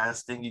is the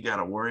last thing you got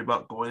to worry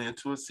about going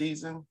into a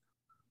season,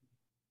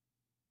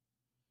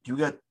 you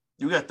got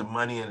the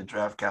money and the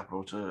draft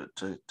capital to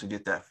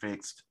get that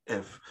fixed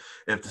if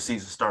the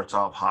season starts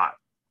off hot.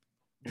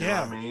 You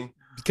know what I mean?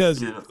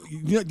 Because You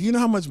know, do you know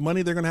how much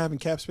money they're going to have in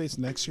cap space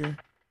next year?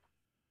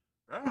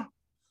 yeah,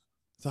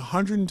 It's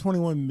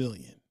 121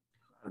 million.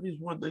 they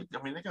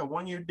got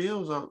 1-year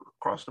deals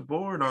across the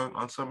board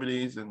on some of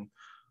these, and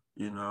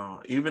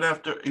even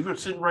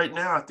sitting right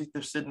now, I think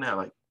they're sitting at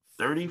like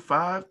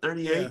 35,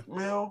 38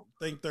 mil.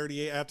 I think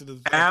 38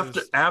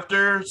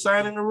 After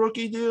signing the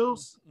rookie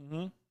deals.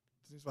 Mm-hmm.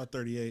 It's about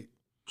 38.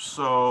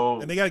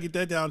 So and they got to get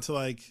that down to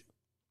like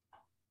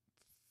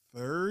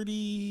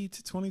 30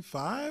 to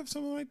 25,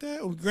 something like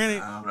that. Well,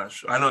 granted, I'm not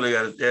sure. I know they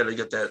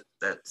got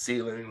that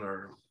ceiling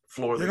or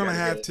floor. They're gonna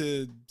have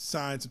to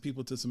sign some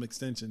people to some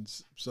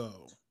extensions.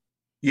 So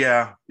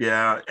yeah,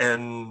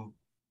 and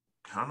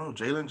I don't know,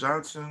 Jalen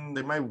Johnson.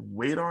 They might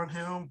wait on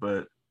him,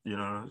 but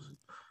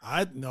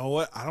I know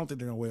what I don't think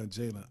they're gonna wait on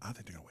Jalen. I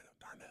think they're gonna wait on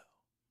Darnell.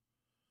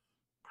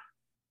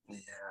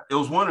 Yeah, it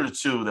was one of the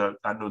two that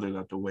I know they're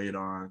gonna have to wait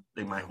on.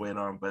 They might wait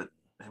on, but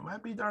it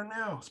might be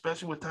Darnell,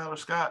 especially with Tyler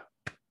Scott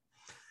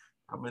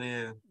coming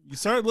in. You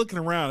start looking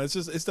around. It's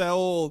that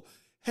old,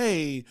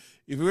 hey,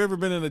 if you've ever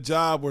been in a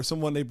job where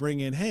someone they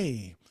bring in,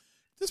 hey,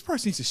 this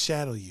person needs to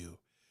shadow you.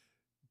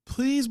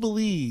 Please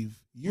believe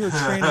you're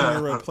training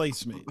your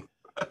replacement.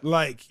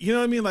 Like, you know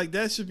what I mean? Like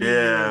that should be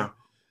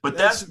but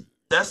that's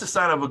the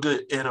sign of a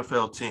good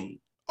NFL team.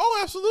 Oh,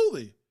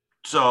 absolutely.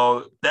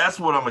 So that's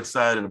what I'm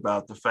excited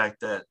about, the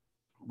fact that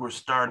we're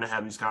starting to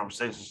have these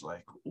conversations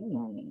like,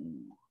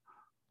 ooh,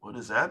 what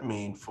does that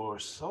mean for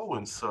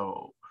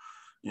so-and-so?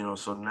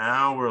 So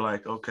now we're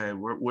like, okay,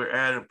 we're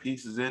adding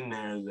pieces in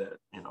there that,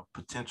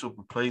 potential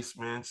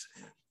replacements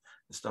and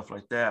stuff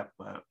like that.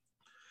 But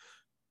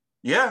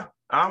yeah,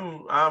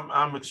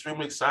 I'm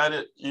extremely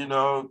excited.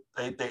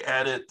 They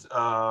added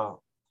the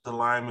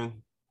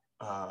lineman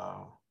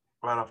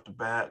right off the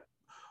bat.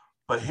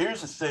 But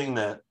here's the thing,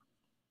 that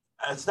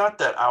it's not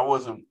that I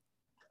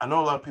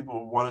know a lot of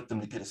people wanted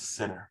them to get a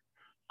center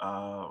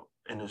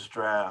in this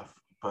draft,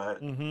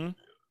 but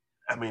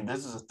I mean,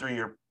 this is a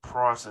 3-year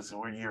process, and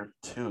we're year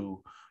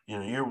 2.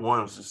 Year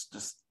 1 was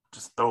just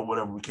throw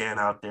whatever we can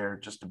out there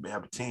just to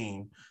have a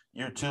team.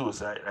 Year 2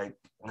 is like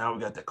now we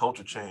got that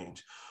culture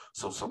change.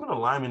 So some of the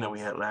linemen that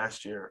we had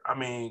last year, I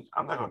mean,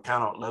 I'm not going to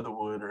count out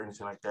Leatherwood or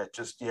anything like that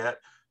just yet,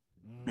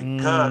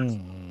 because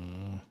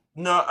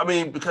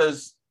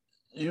because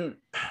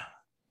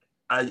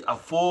a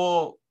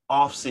full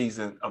off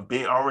season of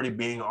already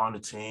being on the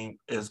team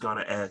is going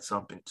to add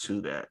something to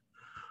that.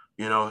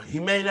 He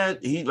may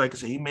not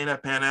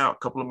pan out. A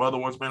couple of other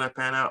ones may not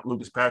pan out.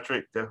 Lucas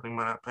Patrick definitely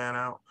might not pan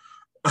out.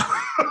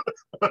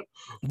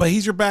 But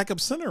he's your backup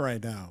center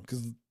right now.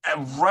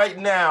 And right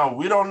now,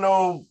 we don't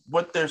know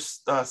what their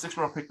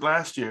 6th-round pick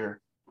last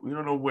year. We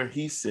don't know where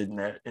he's sitting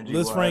at.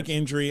 Liz Frank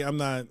injury. I'm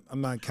not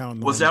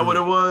counting. Was that what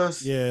it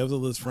was? Yeah, it was a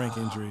Liz Frank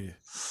injury.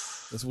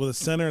 That's with a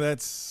center.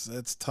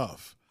 That's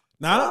tough.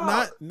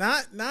 Not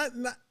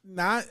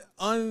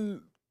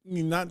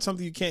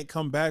something you can't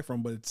come back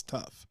from, but it's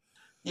tough.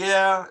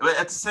 Yeah, but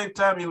at the same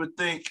time, you would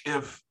think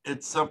if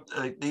it's something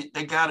like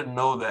they got to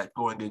know that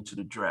going into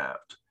the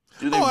draft.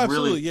 Do they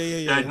absolutely.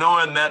 really? Yeah.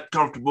 Knowing that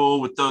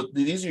comfortable with those,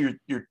 these are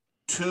your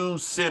 2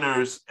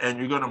 centers, and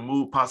you're going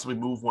to possibly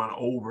move one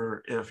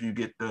over if you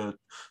get the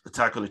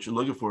tackle that you're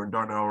looking for in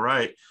Darnell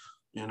Wright.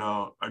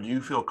 Or do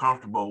you feel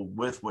comfortable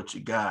with what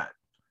you got?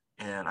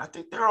 And I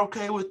think they're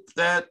okay with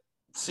that.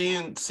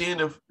 Seeing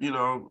if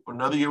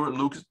another year with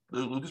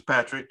Lucas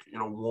Patrick,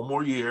 1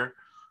 more year,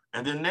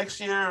 and then next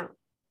year,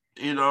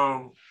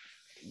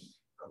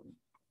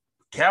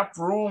 cap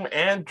room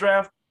and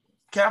draft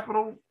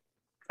capital,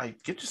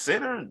 like get the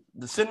center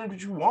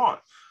that you want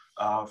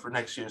for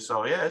next year.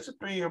 So yeah, it's a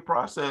 3-year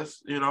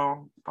process,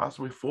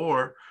 possibly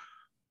 4,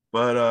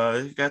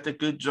 but you got the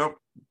good jump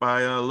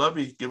by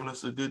Lovey, giving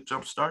us a good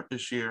jump start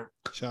this year.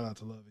 Shout out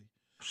to Lovey.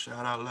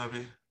 Shout out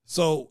Lovey.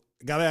 So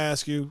gotta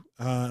ask you,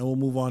 and we'll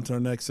move on to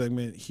our next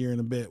segment here in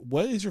a bit.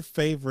 What is your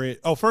favorite?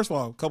 Oh, first of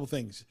all, a couple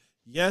things.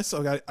 Yes,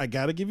 I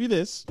gotta give you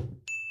this.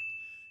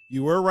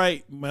 You were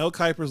right. Mel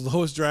Kiper's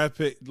lowest draft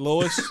pick,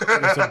 was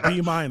a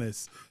B-.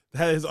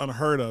 That is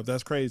unheard of.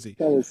 That's crazy.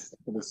 That is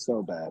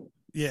so bad.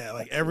 Yeah,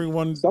 like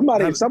everyone.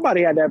 Somebody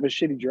had to have a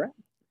shitty draft.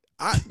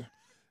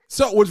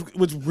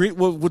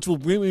 Which will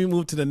bring me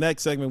move to the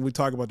next segment. We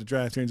talk about the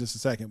draft here in just a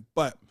second.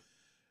 But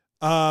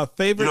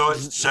favorite.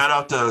 Shout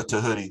out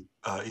to Hoodie,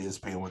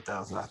 ESPN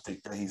 1000. I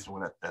think that he's the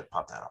one that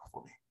popped that off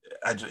for me.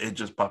 It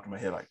just popped in my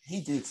head like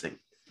he did say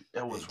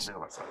that was from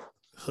him.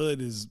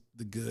 Hood is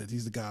the good.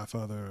 He's the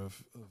godfather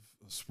of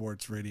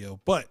sports radio.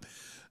 But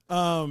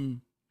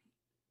when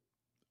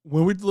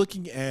we're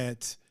looking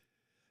at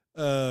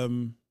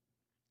the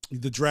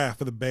draft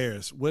for the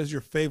Bears, what is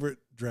your favorite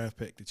draft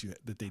pick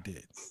that they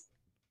did?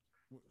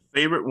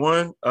 Favorite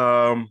one?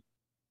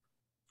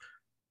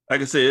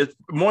 Like I said, it's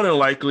more than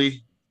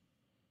likely,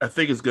 I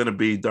think it's going to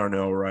be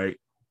Darnell Wright.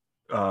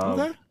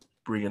 Okay.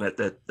 Bringing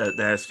that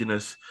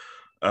nastiness.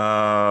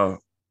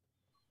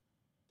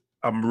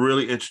 I'm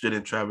really interested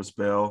in Travis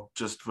Bell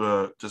just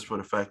for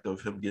the fact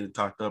of him getting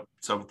talked up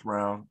 7th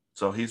round.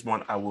 So he's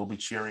one I will be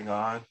cheering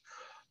on.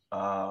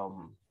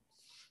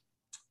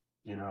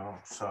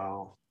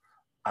 So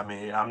I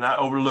mean, I'm not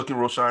overlooking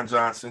Roshan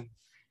Johnson.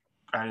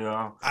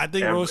 I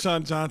think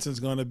Roshan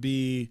Johnson's going to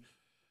be.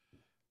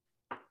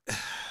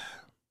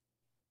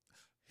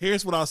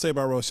 Here's what I'll say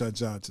about Roshan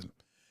Johnson.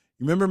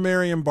 Remember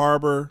Marion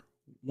Barber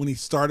when he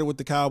started with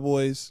the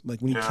Cowboys,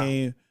 like when he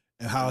came,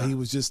 and how he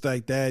was just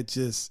like that.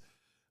 Just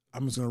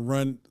I'm just going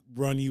to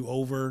run you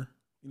over.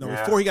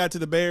 Before he got to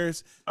the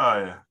Bears. Oh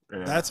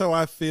yeah. That's how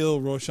I feel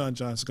Roshan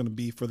Johnson's going to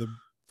be for the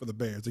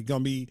Bears. They're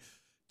going to be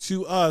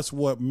to us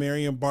what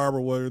Marion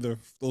Barber were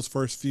those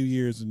first few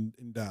years in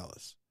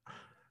Dallas.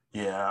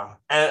 Yeah,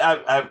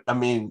 and I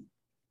mean,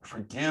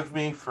 forgive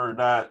me for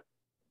not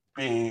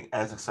being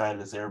as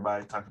excited as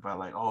everybody talked about.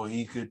 Like, oh,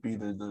 he could be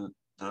the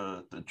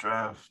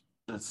draft,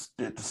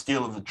 the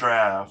steal of the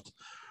draft.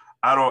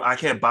 I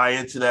can't buy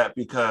into that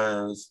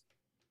because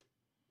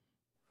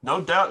no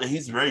doubt that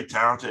he's very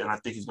talented, and I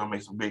think he's going to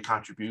make some big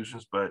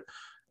contributions. But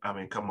I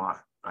mean, come on,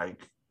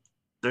 like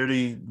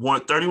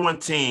 31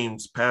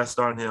 teams passed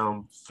on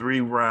him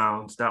 3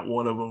 rounds. Not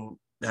one of them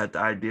had the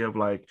idea of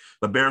like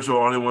the Bears were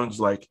the only ones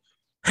like,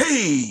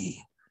 hey,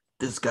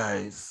 this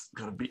guy's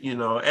gonna be,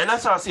 and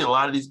that's how I see a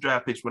lot of these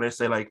draft picks when they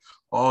say like,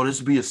 oh, this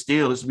would be a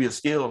steal,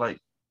 like,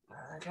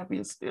 it can't be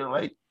a steal.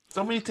 Like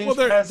so many teams.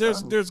 Well,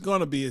 there's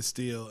gonna be a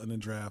steal in the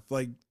draft.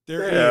 Like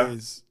there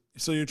is.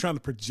 So you're trying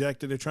to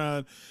project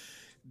it.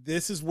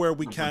 This is where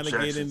we kind of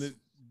get into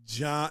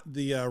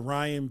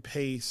Ryan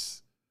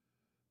Pace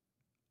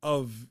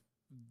of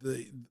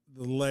the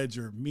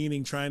ledger,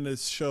 meaning trying to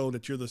show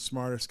that you're the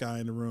smartest guy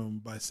in the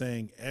room by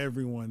saying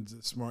everyone's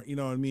smart. You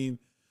know what I mean?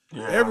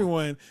 Yeah.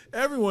 Everyone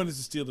is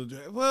a steal of the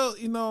draft. Well,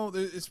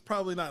 it's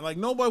probably not. Like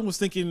nobody was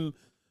thinking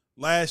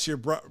last year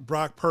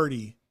Brock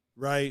Purdy,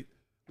 right,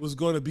 was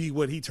going to be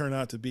what he turned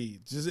out to be.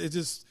 It's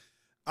just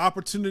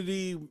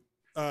opportunity,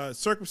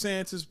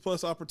 circumstances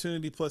plus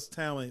opportunity plus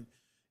talent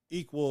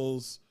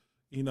equals,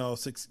 can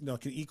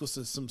equal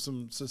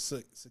some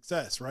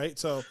success, right?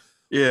 So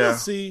yeah,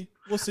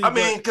 we'll see. I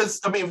mean,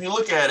 because if you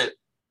look at it,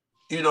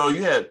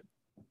 you had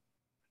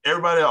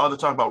everybody all the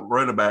talk about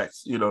running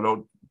backs.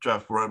 Don't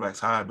draft running backs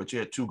high, but you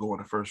had 2 go in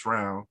the first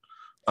round.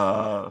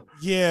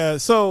 Yeah.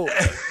 So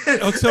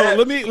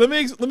let me. I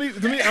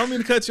don't mean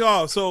to cut you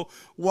off. So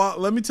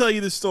let me tell you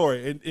this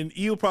story, and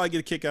E will probably get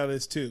a kick out of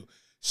this too.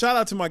 Shout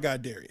out to my guy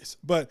Darius.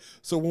 But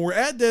so when we're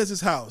at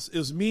Dez's house, it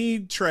was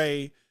me,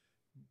 Trey,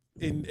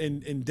 and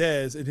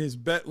Dez, and his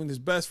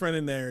best friend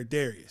in there,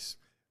 Darius.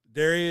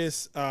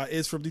 Darius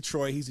is from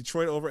Detroit. He's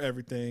Detroit over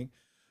everything.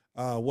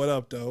 What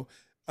up, though?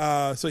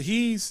 So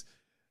he's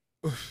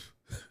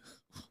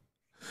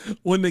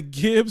when the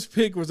Gibbs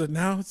pick was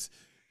announced,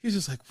 he's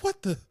just like,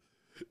 "What the?"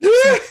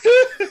 Well,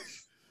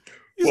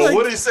 like,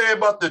 what did he say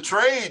about the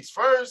trades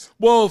first?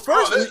 Well,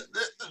 first,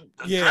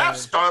 the draft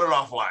started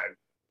off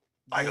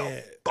like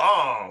a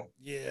bomb.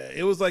 Yeah,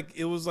 it was like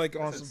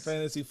on some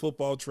fantasy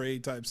football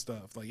trade type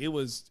stuff. Like it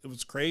was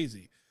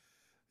crazy.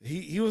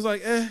 He was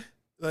like,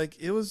 like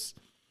it was.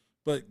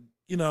 But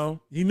he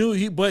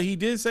knew but he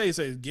did say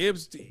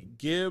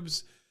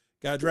Gibbs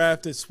got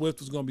drafted.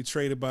 Swift was going to be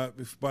traded by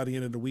the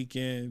end of the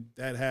weekend.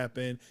 That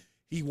happened.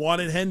 He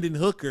wanted Hendon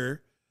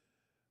Hooker,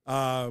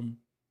 and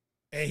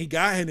he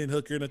got Hendon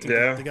Hooker. And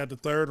they got the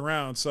 3rd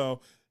round.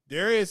 So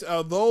Darius,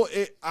 although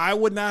I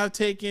would not have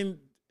taken.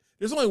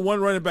 There's only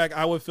one running back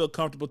I would feel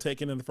comfortable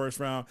taking in the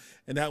 1st round,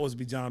 and that was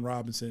Bijan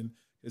Robinson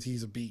because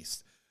he's a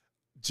beast.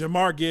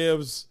 Jamar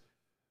Gibbs.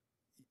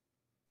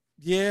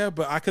 Yeah,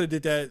 but I could have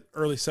did that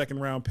early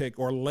 2nd round pick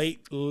or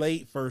late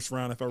 1st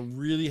round if I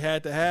really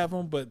had to have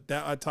him. But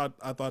that I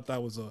thought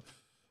that was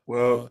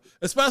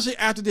especially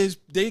after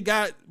they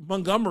got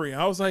Montgomery.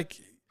 I was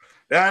like,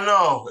 yeah, I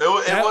know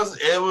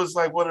it was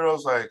like one of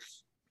those like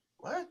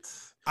what?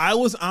 I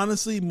was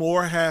honestly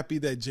more happy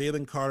that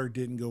Jalen Carter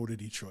didn't go to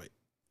Detroit.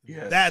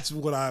 Yeah, that's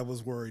what I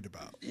was worried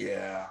about.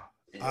 Yeah.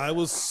 I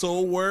was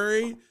so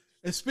worried.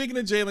 And speaking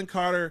of Jalen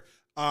Carter.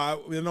 I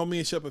know me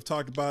and Shep have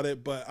talked about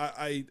it, but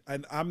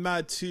I'm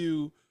not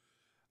too.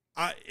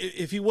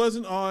 If he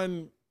wasn't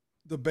on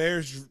the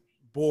Bears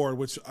board,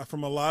 which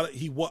from a lot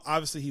of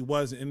obviously he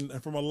wasn't,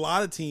 and from a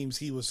lot of teams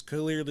he was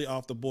clearly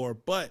off the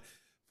board. But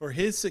for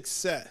his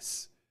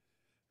success,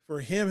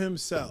 for him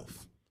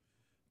himself,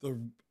 there's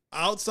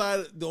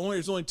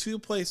only 2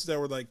 places that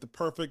were like the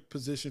perfect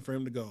position for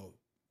him to go.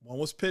 One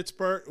was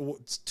Pittsburgh,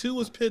 2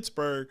 was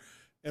Pittsburgh,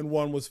 and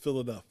 1 was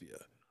Philadelphia.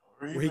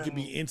 Where he can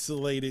be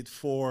insulated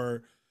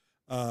for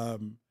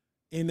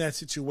in that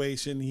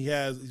situation.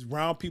 He's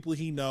around people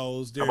he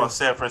knows. How about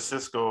San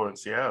Francisco and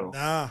Seattle?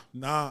 Nah.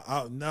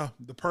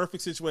 The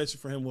perfect situation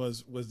for him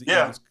was the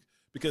Eagles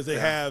because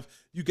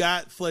you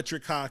got Fletcher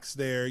Cox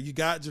there. You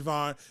got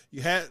Javon.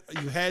 You had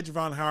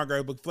Javon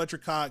Hargrave, but Fletcher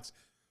Cox,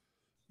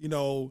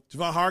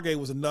 Javon Hargrave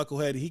was a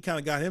knucklehead. He kind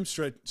of got him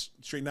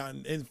straightened out,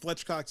 and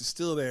Fletcher Cox is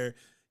still there.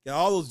 You got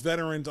all those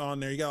veterans on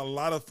there. You got a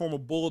lot of former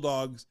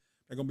Bulldogs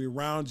that are going to be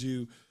around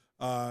you.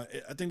 I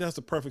think that's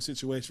the perfect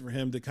situation for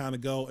him to kind of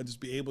go and just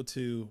be able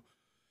to.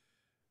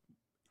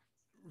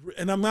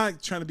 And I'm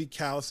not trying to be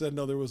callous. I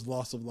know there was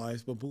loss of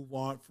life, but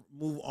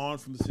move on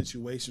from the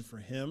situation for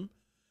him.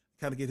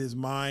 Kind of get his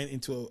mind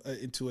into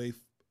a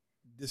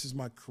this is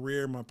my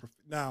career,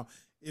 now.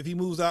 If he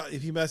moves out,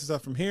 if he messes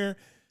up from here,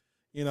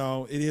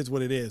 it is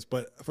what it is.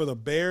 But for the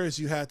Bears,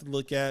 you have to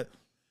look at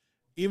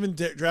even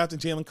drafting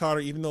Jalen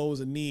Carter, even though it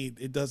was a need,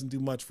 it doesn't do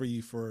much for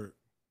you for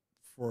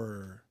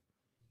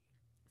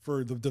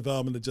the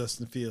development of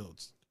Justin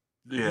Fields.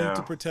 You need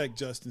to protect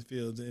Justin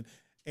Fields,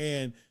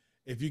 and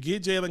if you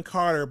get Jalen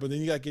Carter, but then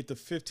you got to get the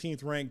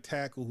 15th ranked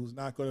tackle who's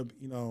not going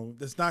to,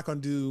 that's not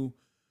going to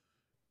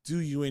do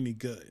you any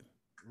good,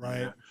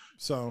 right? Yeah.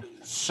 So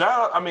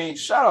shout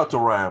out to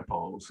Ryan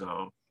Poles.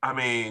 So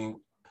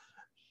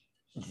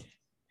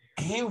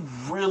he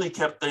really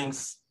kept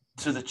things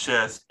to the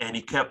chest, and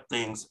he kept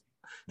everything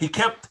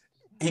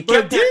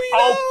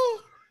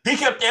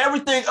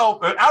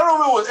open. I don't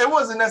know if it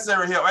wasn't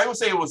necessarily him. I would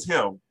say it was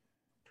him.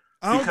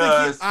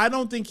 I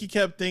don't think he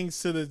kept things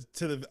to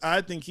the.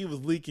 I think he was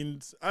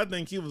leaking. I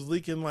think he was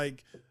leaking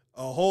like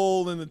a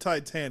hole in the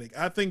Titanic.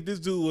 I think this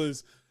dude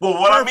was. Well,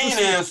 what I mean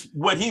is,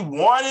 what he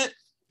wanted,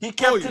 he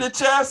kept to the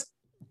chest,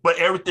 but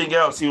everything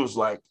else, he was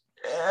like,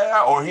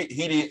 yeah, or he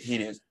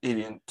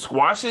didn't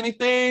squash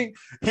anything.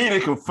 He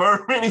didn't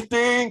confirm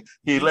anything.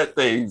 He let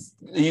things.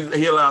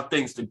 He allowed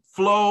things to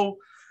flow,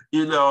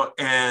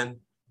 and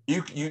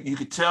you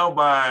could tell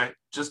by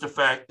just the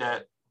fact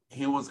that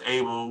he was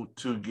able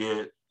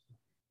to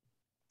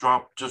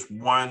drop just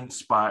one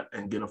spot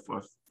and get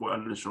for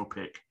an additional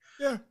pick.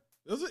 Yeah,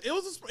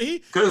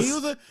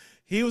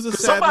 he was a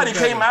somebody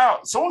came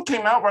out. Someone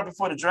came out right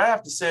before the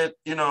draft and said,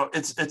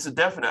 it's a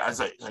definite. I was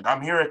like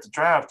I'm here at the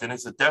draft, and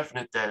it's a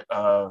definite that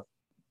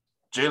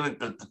Jalen.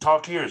 The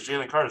talk here is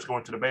Jalen Carter's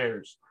going to the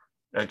Bears.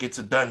 Like it's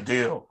a done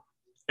deal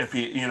if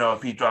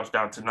he drops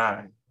down to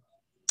 9.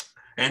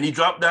 And he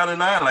dropped down to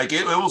 9. Like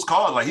it was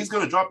called. Like he's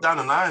going to drop down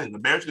to 9, and the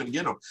Bears are going to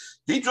get him.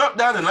 He dropped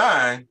down to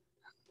 9,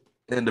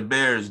 and the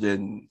Bears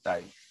didn't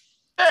like.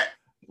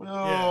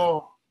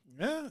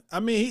 Yeah. I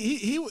mean,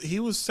 he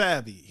was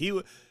savvy.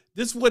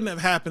 This wouldn't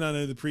have happened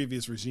under the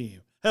previous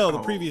regime. Hell, the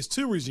previous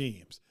 2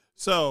 regimes.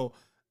 So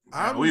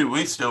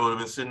we still would have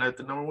been sitting at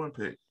the number 1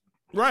 pick.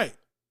 Right.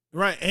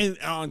 And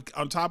on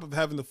top of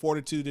having the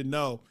fortitude to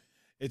know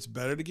it's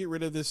better to get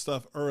rid of this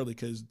stuff early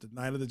because the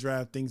night of the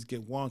draft things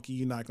get wonky.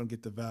 You're not going to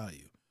get the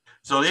value.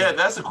 So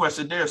that's the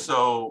question there.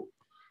 So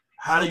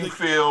how do you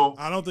feel?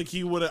 I don't think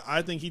he would have.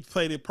 I think he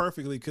played it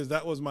perfectly because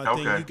that was my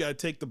thing. You got to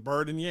take the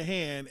bird in your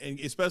hand, and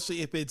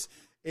especially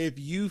if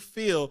you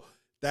feel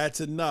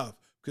that's enough.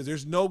 Because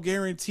there's no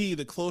guarantee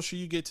the closer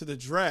you get to the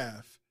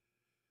draft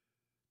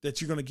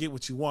that you're going to get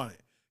what you wanted.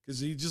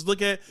 Because you just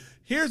look at,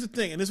 here's the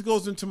thing, and this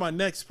goes into my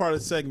next part of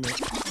the segment.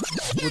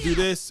 We'll do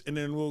this, and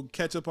then we'll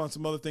catch up on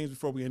some other things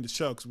before we end the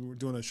show because we were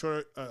doing a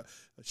shorter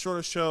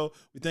show.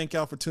 We thank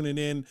y'all for tuning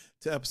in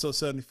to episode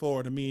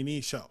 74 of the Me and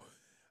E show.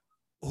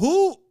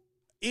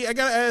 I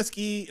got to ask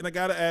E, and I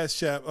got to ask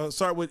Shep. I'll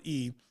start with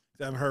E,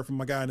 because I haven't heard from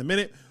my guy in a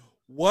minute.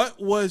 What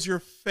was your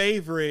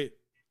favorite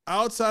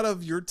outside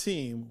of your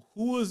team?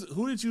 Who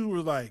did you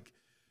were like,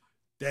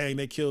 dang,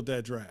 they killed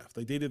that draft?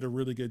 Like they did a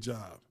really good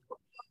job.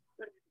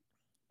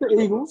 The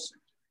Eagles.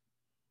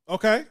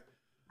 Okay.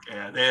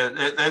 Yeah,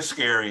 they're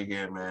scary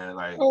again, man.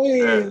 Like, I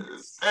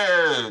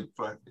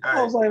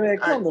was like, man,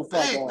 come the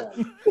fuck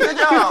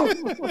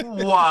on.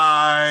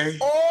 Why?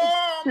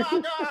 Oh my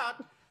God.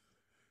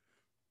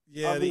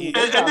 Yeah, and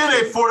then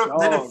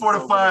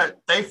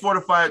they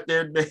fortified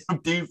their damn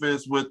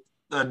defense with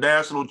a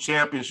national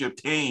championship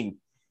team.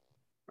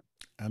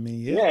 I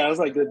mean, yeah, it was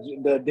like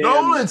the damn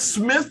Nolan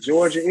Smith,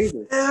 Georgia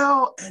Eagles.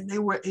 Hell, and they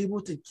were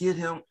able to get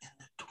him in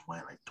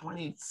the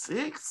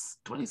 26,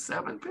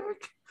 27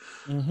 pick.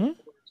 Mm-hmm.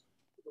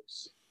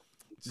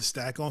 Just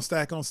stack on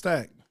stack on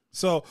stack.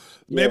 So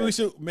maybe we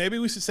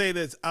should say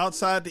that's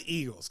outside the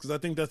Eagles because I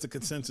think that's a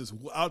consensus.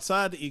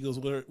 Outside the Eagles,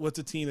 what's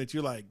a team that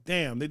you're like,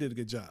 damn, they did a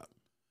good job?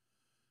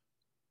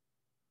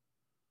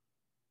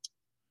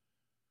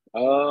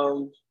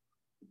 I'm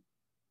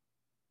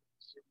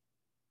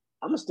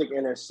gonna stick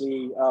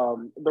NFC.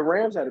 The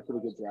Rams had a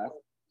pretty good draft.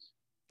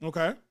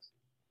 Okay.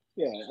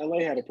 Yeah, LA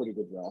had a pretty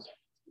good draft.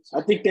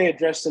 I think they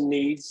addressed some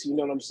needs. You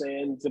know what I'm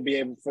saying?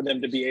 For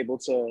them to be able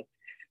to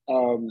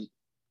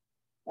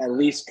at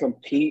least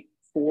compete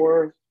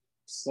for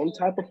some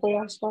type of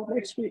playoff spot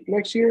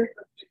next year.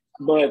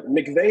 But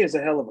McVay is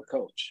a hell of a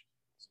coach.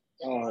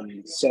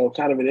 So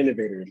kind of an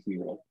innovator, if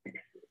you will.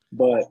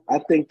 But I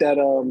think that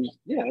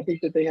I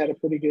think that they had a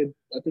pretty good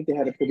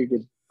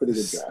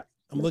draft.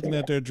 I'm looking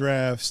at their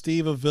draft.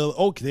 Steve Avila.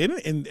 Oh, they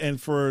didn't,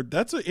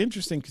 that's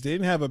interesting because they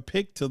didn't have a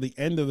pick till the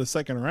end of the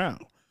second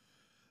round.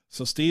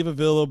 So Steve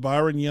Avila,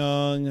 Byron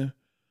Young,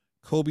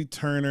 Kobe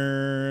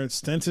Turner,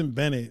 Stetson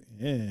Bennett,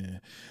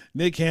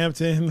 Nick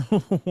Hampton,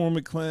 Warren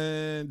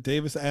McClain,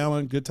 Davis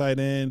Allen, good tight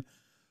end.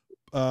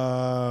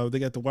 They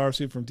got the wide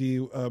receiver from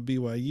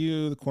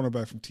BYU, the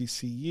cornerback from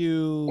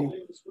TCU.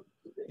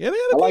 Yeah, they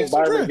had I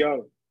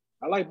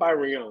like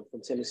Byron Young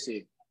from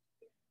Tennessee.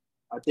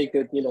 I think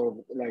that,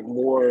 like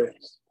more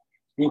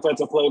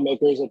defensive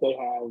playmakers that they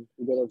have,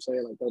 you know what I'm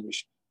saying?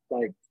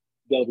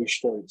 They'll be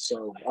straight.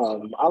 So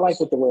I like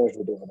what the Rams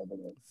were doing over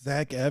there.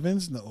 Zach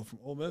Evans, from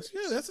Ole Miss.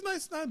 Yeah, that's a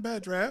nice, not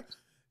bad draft.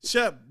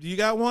 Shep, do you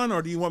got one,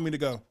 or do you want me to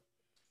go?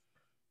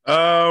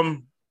 I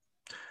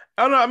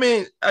don't know. I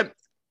mean,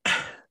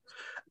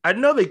 I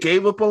know they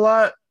gave up a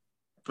lot,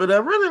 but I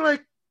really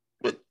like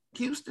what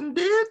Houston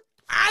did.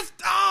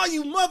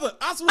 You mother!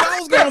 That's what I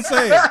was gonna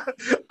say.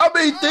 I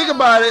mean, think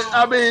about it.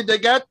 I mean, they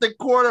got the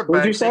quarterback.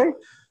 What'd you say?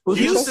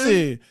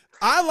 Houston.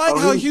 I like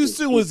how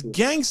Houston was Houston.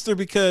 gangster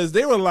because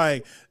they were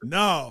like,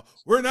 no,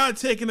 we're not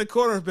taking the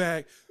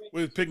quarterback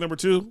with pick number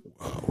 2.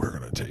 We're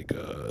gonna take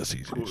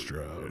CJ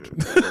Stroud.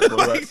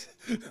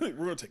 We're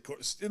gonna take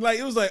like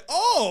it was like,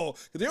 oh,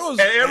 there was,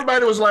 and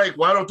everybody was like,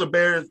 why don't the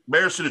Bears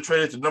should have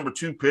traded the number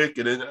 2 pick?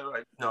 And then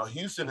like, no,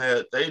 Houston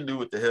they knew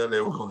what the hell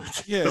they were going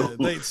to do. Yeah,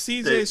 like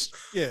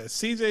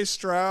CJ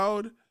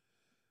Stroud.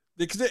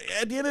 Because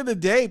at the end of the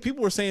day,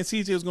 people were saying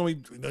CJ was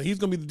going to be, he's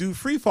going to be the dude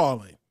free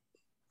falling.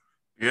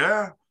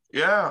 Yeah.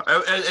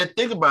 And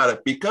think about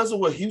it. Because of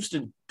what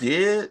Houston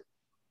did,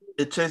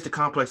 it changed the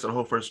complex of the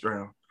whole first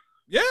round.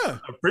 Yeah.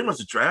 Pretty much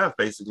the draft,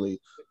 basically.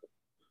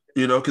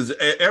 Because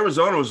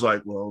Arizona was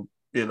like, well,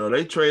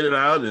 they traded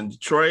out and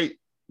Detroit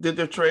did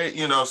their trade,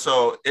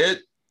 so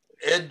it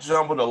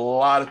jumbled a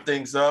lot of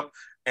things up.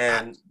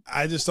 And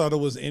I just thought it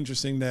was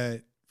interesting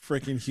that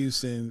freaking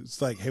Houston,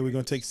 it's like, hey, we're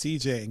going to take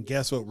CJ. And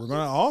guess what? We're going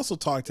to also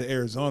talk to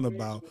Arizona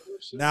about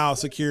now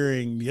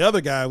securing the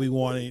other guy we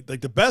wanted, like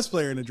the best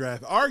player in the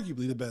draft,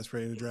 arguably the best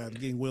player in the draft,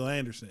 getting Will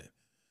Anderson.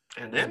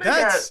 And then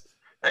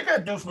they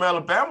got dude from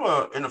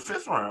Alabama in the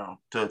 5th round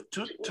to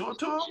two.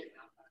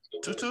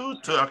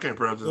 I can't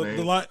pronounce his name.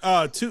 The line,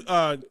 I know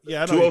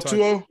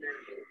 2-0.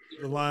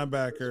 The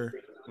linebacker.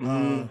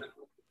 Mm-hmm.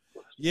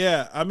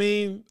 Yeah, I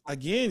mean,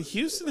 again,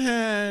 Houston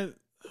had.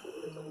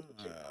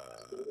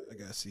 I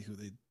gotta see who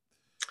they.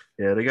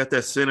 Yeah, they got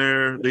that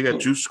center. They got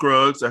Juice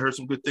Scruggs. I heard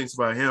some good things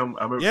about him.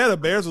 The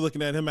Bears were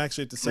looking at him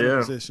actually at the center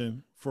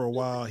position for a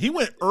while. He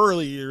went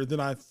earlier than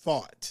I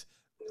thought.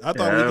 I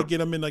thought we could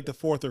get him in like the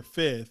 4th or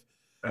 5th.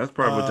 That's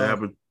probably what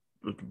happened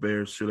with the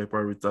Bears too. They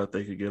probably thought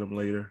they could get him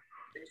later.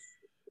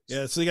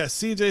 Yeah, so you got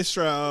C.J.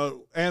 Stroud,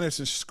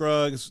 Anderson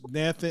Scruggs,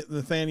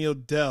 Nathaniel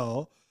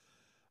Dell,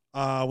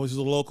 which is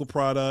a local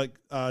product.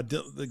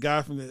 The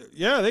guy from and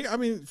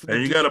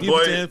you got a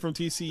boy from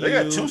TCU. They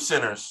got 2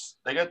 centers.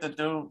 They got the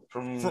dude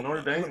from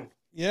Notre Dame.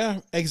 Yeah,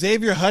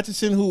 Xavier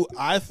Hutchinson, who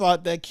I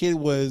thought that kid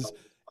was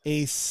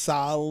a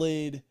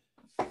solid.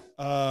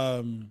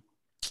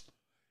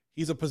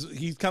 He's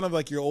kind of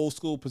like your old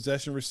school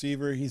possession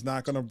receiver. He's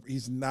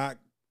not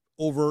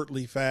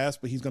overtly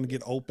fast, but he's going to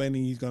get open and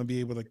he's going to be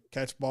able to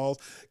catch balls.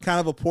 Kind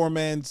of a poor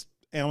man's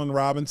Allen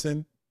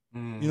Robinson. You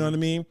know what I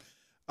mean?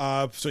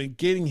 So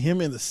getting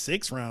him in the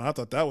 6th round, I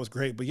thought that was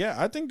great. But yeah,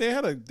 I think they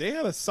had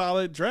a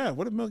solid draft.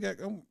 What did Milk got?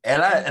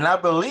 And I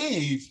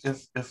believe,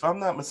 if I'm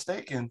not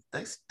mistaken,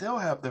 they still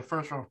have their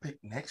 1st round pick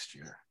next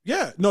year.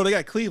 Yeah, no, they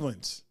got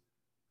Cleveland's.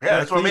 Yeah,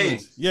 that's what I mean.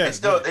 Yeah,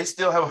 they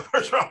still have a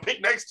 1st round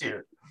pick next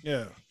year.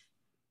 Yeah.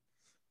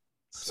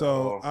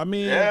 So I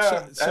mean,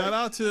 shout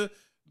out to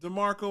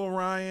DeMarco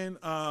Ryan.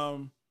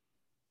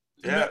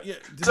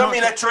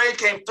 That trade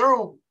came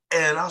through,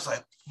 and I was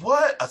like,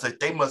 "What?" I was like,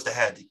 "They must have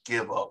had to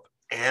give up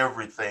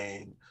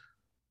everything."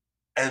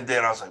 And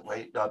then I was like,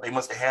 "Wait, no, they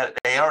must have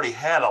they already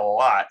had a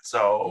lot."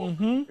 So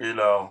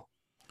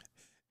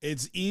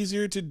it's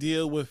easier to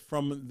deal with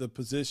from the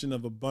position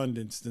of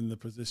abundance than the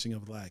position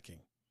of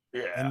lacking.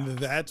 Yeah, and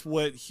that's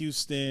what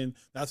Houston.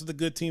 That's what the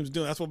good teams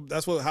do.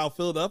 That's how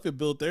Philadelphia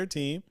built their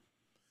team.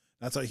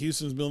 That's how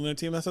Houston's building their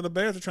team. That's how the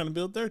Bears are trying to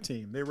build their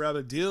team. They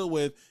rather deal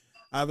with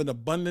I have an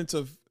abundance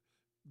of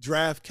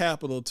draft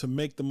capital to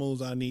make the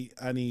moves I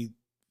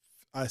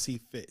see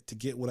fit to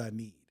get what I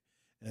need.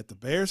 And if the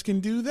Bears can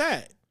do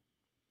that,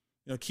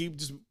 keep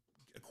just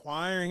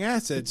acquiring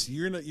assets,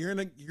 you're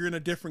in a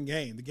different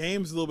game. The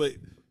game's a little bit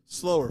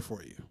slower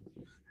for you.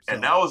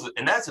 So.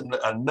 And that's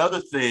another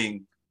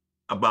thing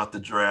about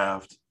the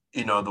draft.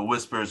 The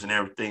whispers and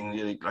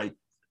everything. Like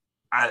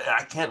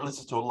I can't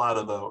listen to a lot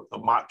of the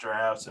mock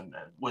drafts and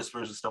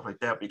whispers and stuff like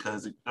that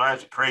because it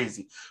drives you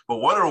crazy.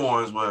 But one of the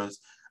ones was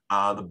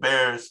the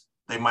Bears.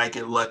 They might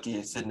get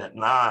lucky sitting at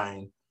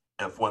 9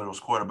 if one of those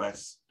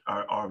quarterbacks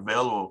are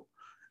available.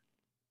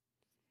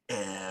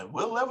 And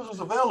Will Levis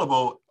was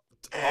available.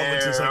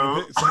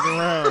 Second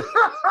round.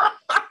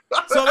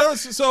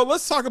 So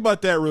let's talk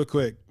about that real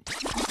quick,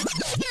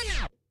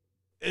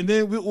 and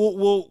then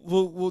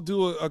we'll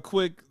do a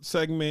quick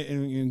segment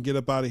and get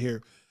up out of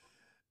here.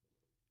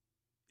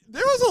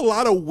 There was a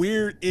lot of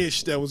weird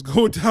ish that was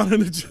going down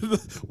in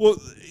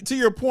to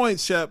your point,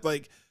 Shep.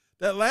 Like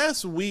that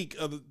last week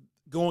of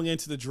going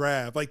into the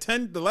draft,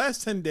 the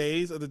last 10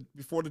 days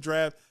before the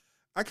draft,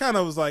 I kind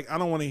of was like, I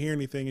don't want to hear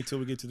anything until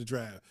we get to the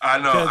draft. I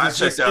know. I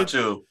checked out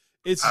too.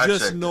 It's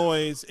just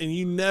noise, and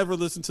you never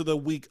listen to the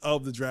week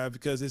of the draft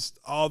because it's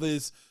all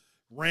this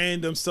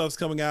random stuff's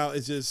coming out.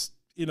 It's just,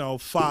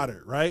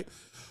 fodder, right?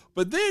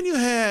 But then you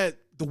had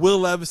the Will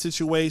Levis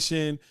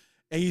situation,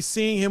 and you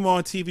seeing him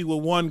on TV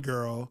with one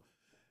girl,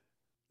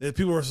 and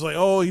people were just like,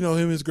 oh, him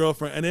and his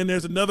girlfriend. And then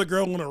there's another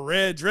girl in a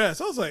red dress.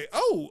 I was like,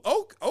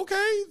 oh,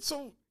 okay.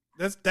 So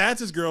That's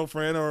his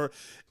girlfriend, or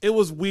it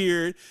was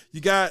weird.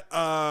 You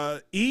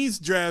got E's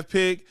draft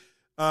pick,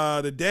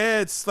 the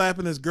dad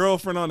slapping his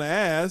girlfriend on the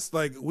ass.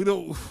 Like we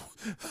don't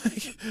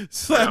like,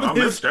 slapping I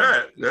missed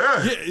that.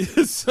 Yeah.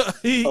 Yeah, so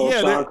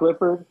Sean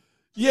Clifford.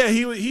 Yeah,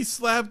 he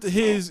slapped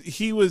his.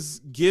 He was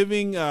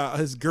giving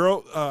his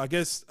girl, I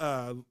guess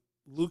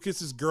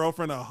Lucas's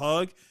girlfriend, a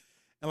hug,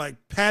 and like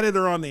patted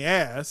her on the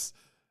ass.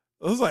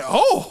 I was like,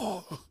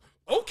 oh,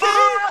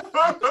 okay.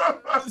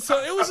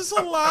 So it was just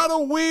a lot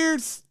of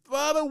weird.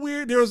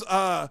 There was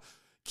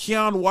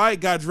Keon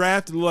White got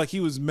drafted like he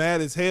was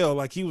mad as hell,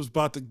 like he was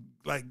about to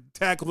like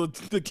tackle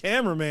the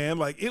cameraman.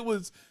 Like it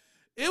was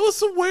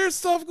some weird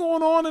stuff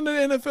going on in the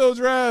NFL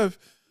draft.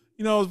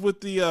 You know,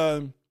 with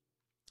the.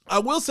 I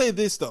will say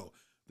this though,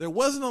 there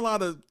wasn't a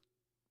lot of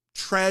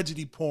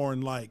tragedy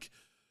porn. Like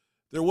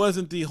there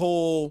wasn't the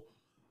whole,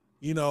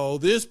 you know,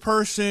 this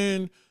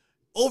person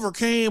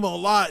overcame a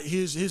lot.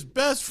 His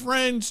best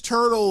friend's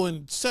turtle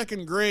in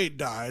second grade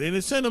died, and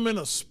it sent him in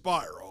a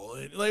spiral.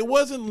 Like it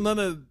wasn't not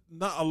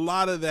a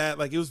lot of that.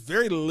 Like it was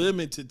very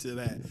limited to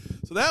that.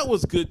 So that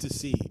was good to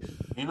see.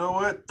 You know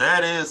what?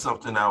 That is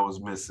something I was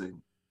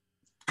missing.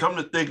 Come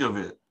to think of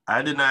it,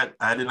 I did not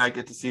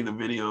get to see the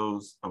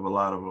videos of a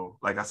lot of them.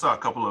 Like I saw a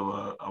couple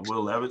of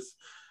Will Levis,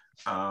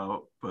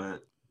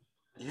 but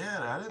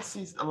yeah, I didn't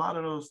see a lot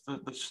of those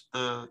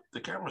the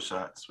camera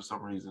shots for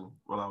some reason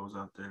while I was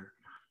out there.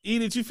 E,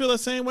 did you feel the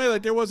same way?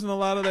 Like there wasn't a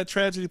lot of that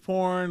tragedy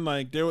porn.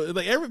 Like there was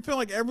feel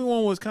like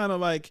everyone was kind of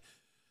like,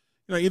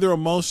 you know, either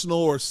emotional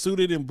or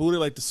suited and booted.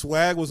 Like the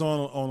swag was on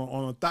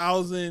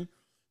 1,000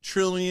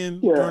 trillion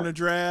during the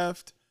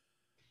draft.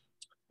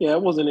 Yeah,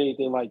 it wasn't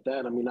anything like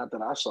that. I mean, not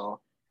that I saw.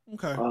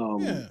 Okay.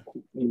 Yeah.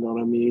 You know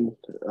what I mean?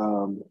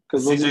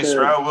 Because CJ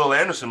Stroud, Will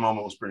Anderson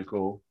moment was pretty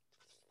cool.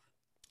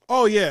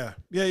 Oh yeah.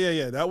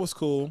 That was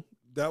cool.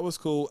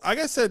 Like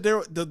I said,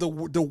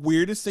 the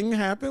weirdest thing that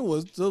happened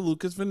was the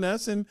Lucas Van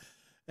Ness and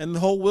the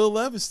whole Will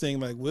Levis thing.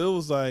 Like Will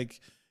was like,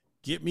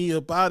 "Get me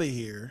up out of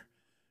here,"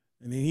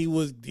 and then he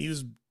was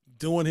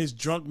doing his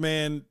drunk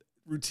man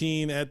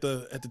routine at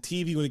the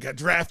TV when he got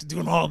drafted,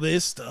 doing all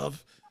this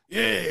stuff.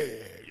 Yeah,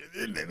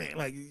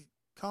 like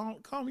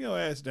calm your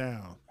ass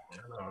down.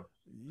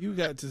 You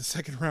got to the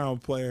second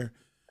round player.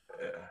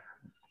 Yeah.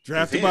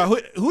 Drafted by who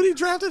did he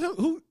drafted?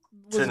 Who?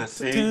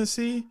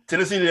 Tennessee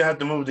didn't have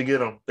to move to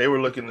get him. They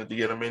were looking to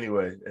get him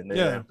anyway, and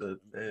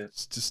they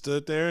just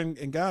stood there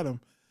and got him.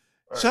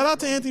 Right. Shout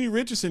out to Anthony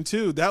Richardson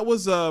too. That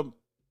was he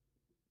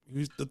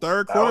was the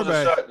third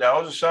quarterback. That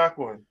was a shock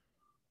one.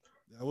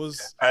 That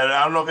was. I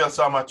don't know if y'all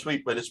saw my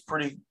tweet, but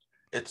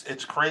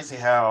it's crazy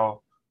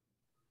how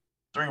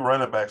 3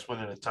 running backs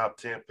went in the top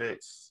 10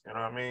 picks. You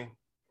know what I mean?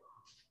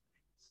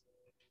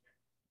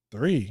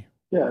 3.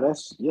 Yeah,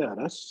 that's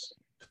the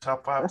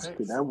top 5 that's picks.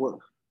 good. That was.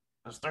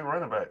 There's 3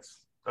 running backs.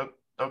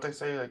 Don't they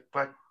say like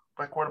black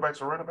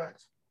quarterbacks are running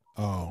backs?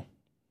 Oh.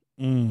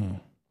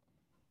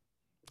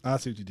 I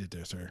see what you did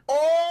there, sir.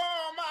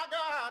 Oh my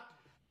God.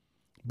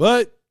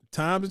 But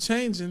times are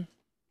changing.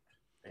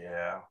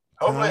 Yeah.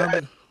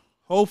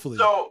 Hopefully.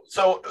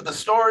 So the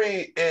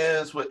story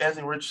is with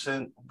Anthony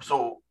Richardson.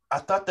 So I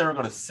thought they were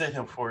going to sit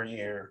him for a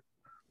year.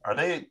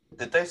 Did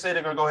they say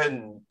they're going to go ahead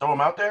and throw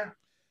him out there?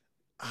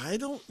 I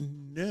don't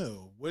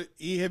know. What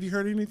have you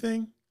heard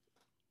anything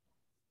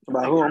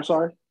About who? I'm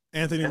sorry.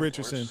 Anthony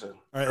Richardson. All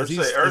right,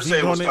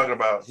 Irsay was talking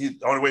about the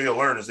only way he'll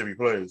learn is if he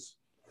plays.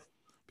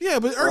 Yeah,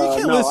 but you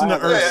can't listen to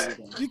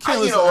Irsay. You can't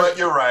listen. You know what?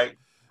 You're right.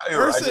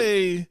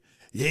 Irsay,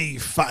 you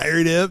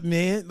fired up,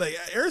 man. Like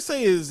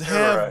Irsay is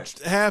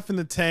half in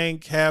the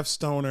tank, half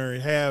stoner,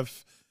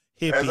 half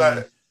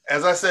hippie.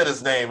 As I said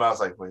his name, I was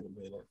like, wait a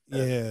minute.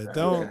 Yeah,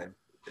 don't.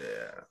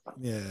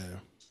 Yeah.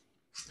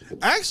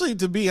 Actually,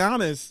 to be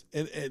honest,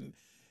 and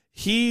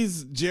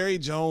he's Jerry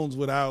Jones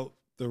without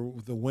the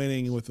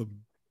winning with a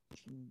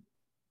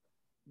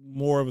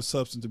more of a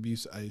substance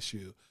abuse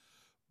issue.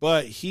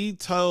 But he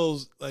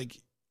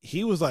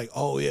was like,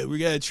 oh yeah, we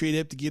got to trade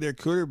up to get our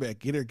quarterback,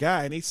 get our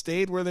guy. And they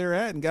stayed where they're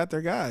at and got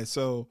their guy.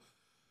 So,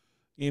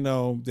 you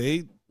know,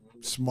 they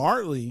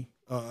smartly,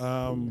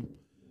 and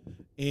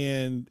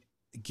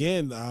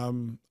again,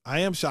 I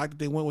am shocked that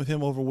they went with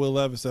him over Will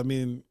Levis. I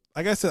mean,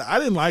 like I said, I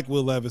didn't like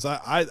Will Levis.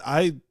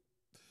 The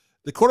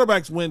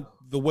quarterbacks went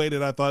the way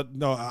that I thought,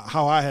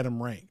 how I had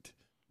them ranked.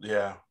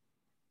 Yeah.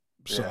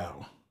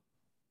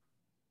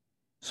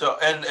 So,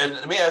 and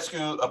let me ask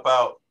you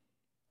about,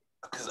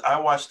 because I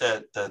watched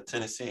the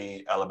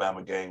Tennessee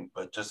Alabama game,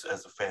 but just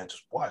as a fan,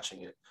 just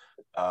watching it.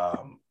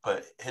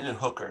 But Hendon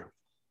Hooker,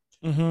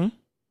 mm-hmm.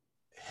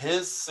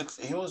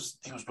 he was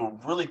doing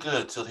really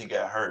good until he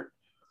got hurt.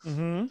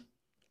 Mm-hmm.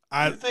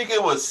 I think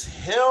it was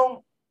him,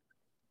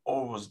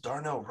 or was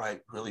Darnell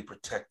Wright really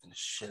protecting the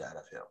shit out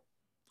of him?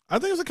 I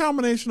think it was a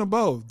combination of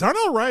both.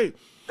 Darnell Wright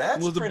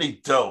was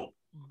pretty dope.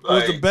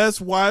 Was the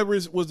best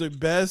was the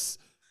best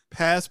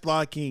pass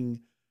blocking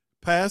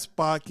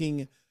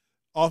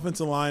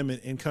offensive lineman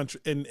in country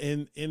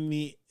in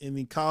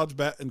the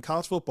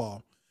college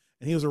football,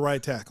 and he was a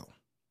right tackle.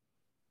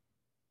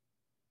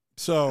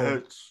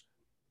 So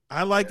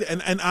I liked it,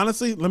 and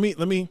honestly, let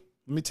me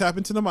tap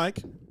into the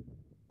mic.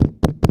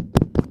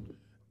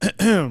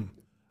 I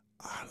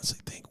honestly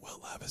think Will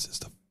Levis is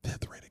the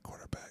 5th rated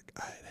quarterback.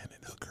 I had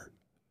Hendon Hooker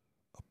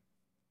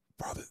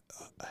farther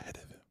ahead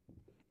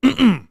of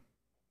him.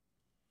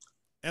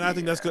 And I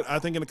think that's good. I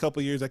think in a couple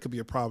of years that could be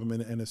a problem in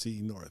the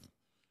NFC North.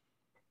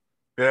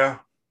 Yeah.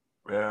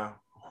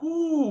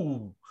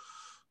 Ooh,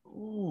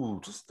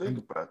 just think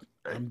about it.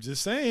 I'm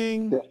just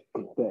saying. The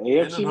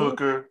AFC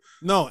Hooker.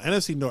 No,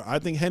 NFC North. I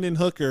think Hendon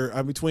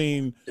Hooker.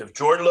 Between if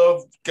Jordan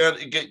Love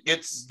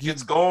gets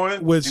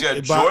going, you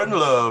got Jordan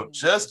Love,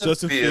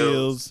 Justin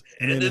Fields,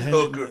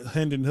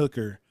 Hendon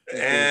Hooker,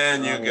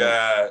 and you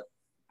got,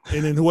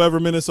 and then whoever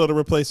Minnesota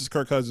replaces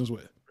Kirk Cousins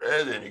with,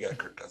 and then you got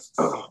Kirk Cousins.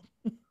 Oh,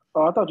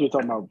 I thought you were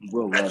talking about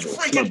Will Levis. Let's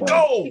freaking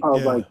go! I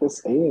was like,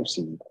 this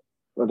AFC.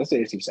 Well, that's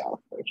AFC South,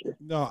 actually.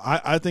 No,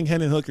 I think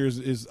Hendon Hooker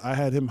is. I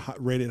had him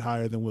rated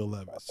higher than Will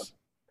Levis.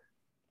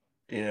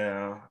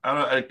 Yeah,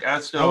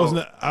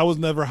 I was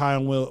never high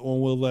on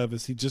Will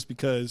Levis. Just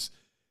because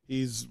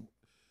he has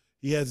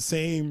the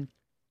same.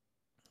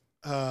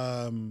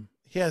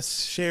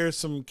 Shares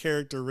some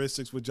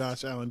characteristics with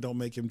Josh Allen. Don't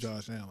make him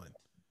Josh Allen.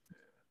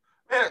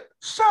 Man,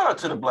 shout out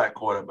to the black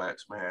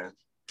quarterbacks, man.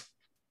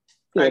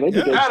 Yeah, they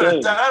did out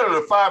of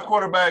the 5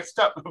 quarterbacks,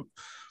 top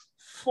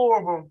 4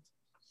 of them.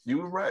 You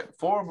were right.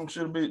 4 of them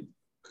should have been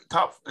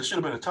top. It should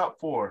have been the top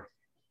 4.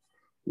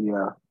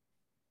 Yeah.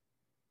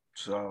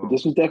 So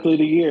this was definitely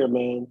the year,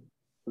 man.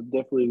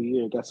 Definitely the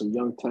year. Got some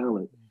young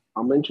talent.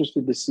 I'm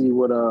interested to see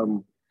what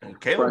and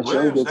Caleb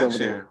Williams next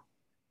year.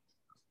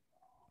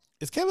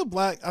 Is Caleb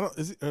Black? I don't.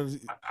 Is it? I'm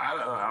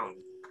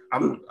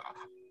gonna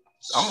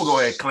go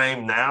ahead and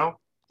claim now.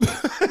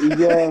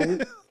 Yeah,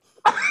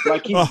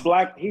 like he's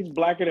black. He's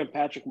blacker than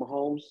Patrick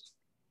Mahomes.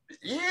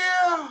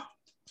 Yeah.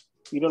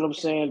 You know what I'm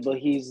saying? But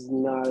he's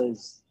not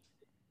as.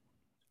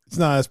 It's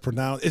not as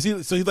pronounced. Is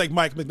he? So he's like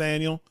Mike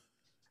McDaniel.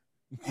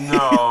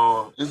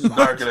 No, this is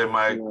darker than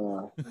Mike.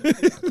 Yeah.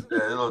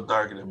 Yeah, a little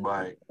darker than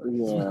Mike.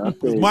 Yeah,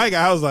 Mike,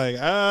 I was like,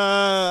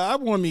 I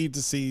want to need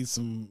to see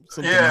something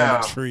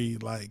on the tree,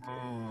 like.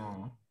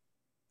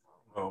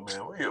 Oh man,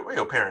 where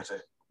your parents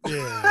at?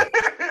 Yeah.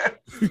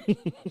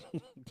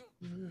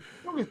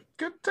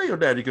 Tell your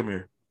daddy come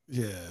here.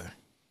 Yeah.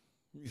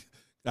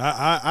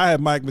 I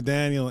had Mike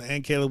McDaniel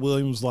and Caleb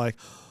Williams like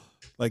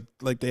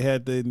they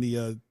had in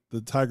the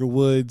Tiger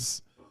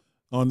Woods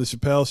on the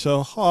Chappelle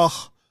show.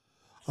 Oh,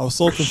 I was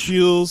so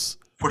confused.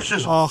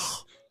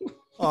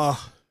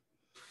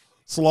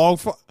 So long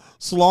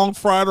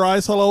fried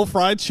rice, hello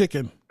fried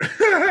chicken.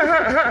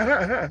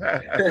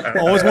 I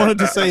always wanted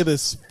to say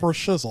this for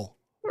shizzle.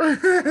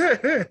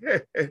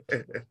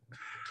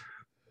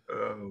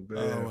 Oh man.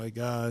 Oh my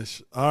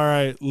gosh. All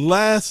right.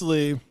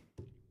 Lastly,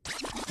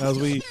 as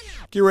we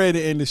get ready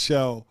to end the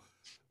show,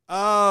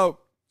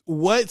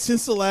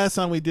 since the last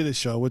time we did a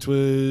show, which was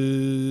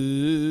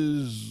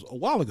a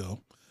while ago,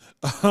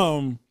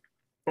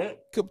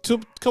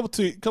 couple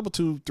 3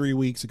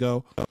 weeks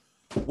ago,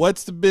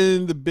 what's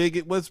been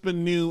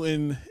new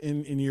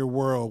in your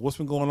world? What's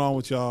been going on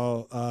with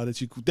y'all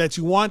that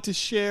you want to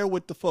share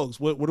with the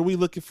folks? What are we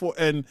looking for?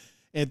 And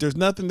if there's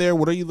nothing there,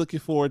 what are you looking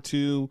forward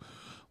to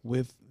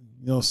with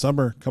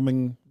summer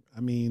coming? I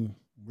mean,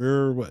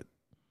 we're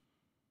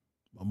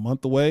a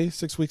month away,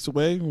 6 weeks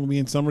away. We'll be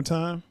in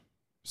summertime.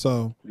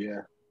 So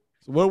yeah.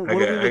 So what are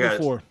we looking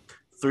for?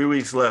 3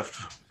 weeks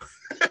left.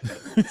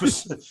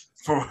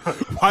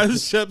 Why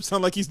does Shep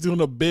sound like he's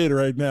doing a bid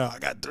right now? I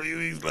got 3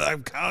 weeks left.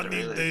 I'm counting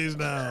these days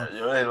now.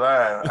 You ain't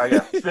lying. I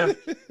got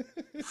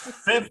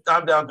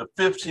I'm down to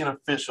 15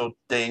 official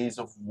days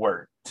of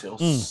work till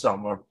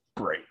summer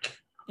break.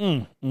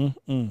 Any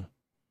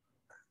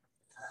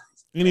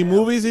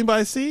movies?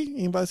 Anybody see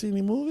any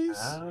movies?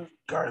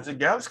 Guardians of the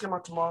Galaxy come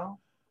out tomorrow.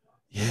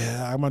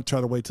 Yeah, I'm gonna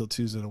try to wait till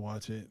Tuesday to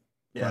watch it.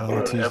 Yeah,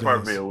 it'll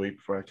probably be a week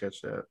before I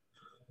catch that.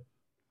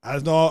 I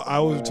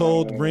was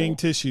told to bring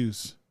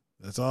tissues.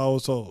 That's all I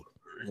was told.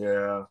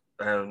 Yeah,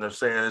 and they're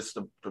saying it's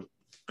the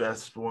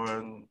best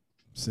one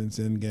since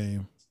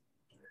Endgame.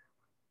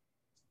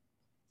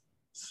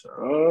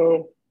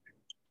 So,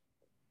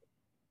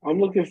 I'm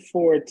looking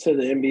forward to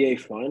the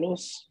NBA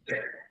Finals.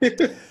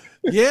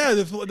 Yeah,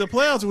 the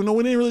playoffs. We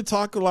didn't really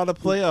talk a lot of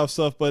playoff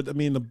stuff, but I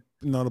mean the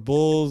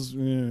Bulls. They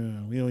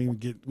don't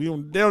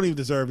even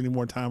deserve any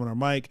more time on our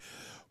mic.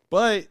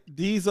 But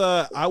these,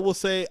 I will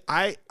say,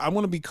 I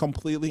want to be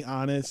completely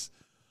honest.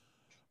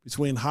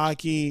 Between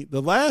hockey,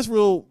 the last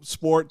real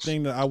sport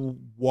thing that I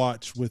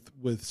watched with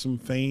some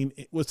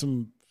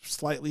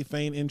slightly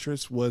faint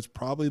interest was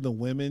probably the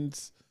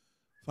women's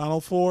Final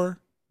Four.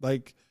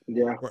 Like,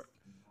 yeah,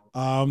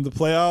 the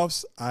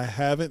playoffs. I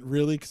haven't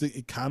really, because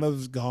it kind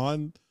of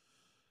gone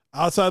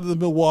outside of the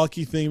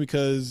Milwaukee thing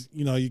because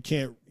you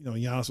can't.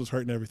 Giannis was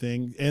hurting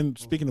everything. And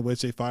speaking of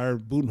which, they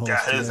fired Budenholzer.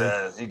 Got his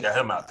ass. He got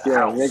him out the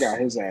house. Yeah, they got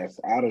his ass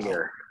out of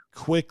there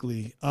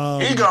quickly.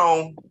 He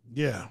gone.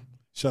 Yeah.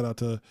 Shout out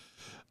to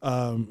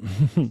Hawk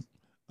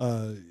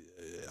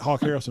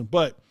Harrelson.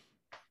 But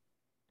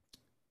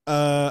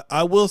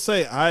I will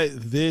say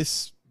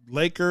this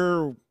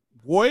Laker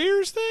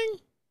Warriors thing,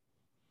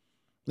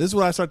 this is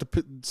when I start to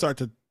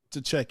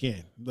check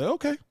in. Like,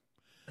 okay.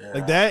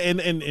 Like that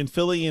in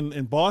Philly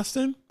and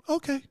Boston.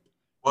 Okay, you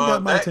Well,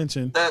 got my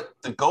attention. That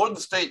the Golden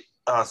State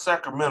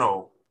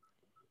Sacramento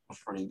was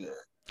pretty good.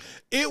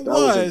 It That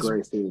was a was,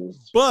 great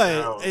series.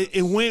 but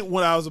it went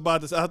what I was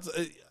about to say.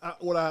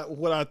 What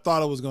I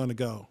thought it was going to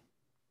go.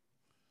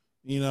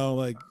 You know,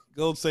 like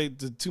Golden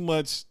State, too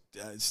much.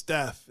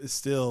 Steph is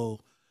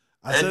still.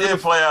 It did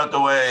play out the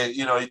way,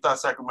 you thought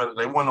Sacramento,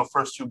 they won the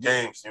first 2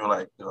 games. You were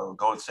like,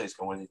 Golden State's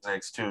going to win these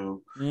next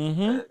 2,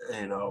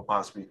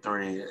 possibly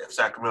 3. If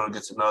Sacramento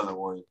gets another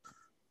one,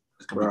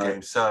 it's going to be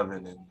game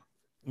 7.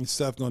 And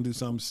Steph going to do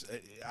something.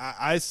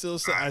 I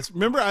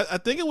remember, I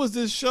think it was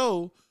this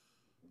show,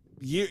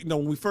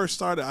 when we first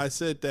started, I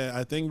said that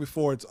I think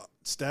before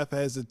Steph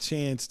has a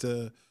chance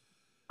to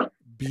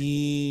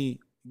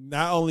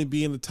not only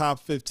be in the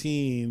top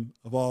 15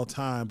 of all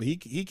time, but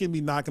he can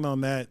be knocking on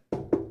that.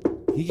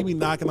 He can be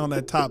knocking on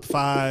that top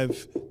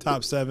 5,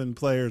 top 7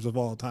 players of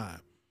all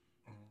time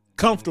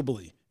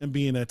comfortably and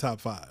be in that top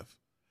 5.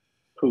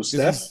 Who's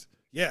Steph?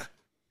 Yeah,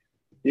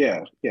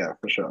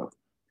 for sure.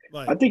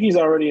 Like, I think he's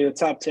already in the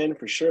top 10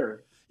 for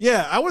sure.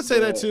 Yeah, I would say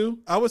that too.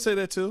 I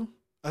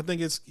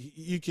think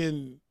you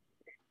can.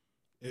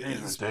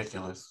 He's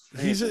ridiculous.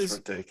 He's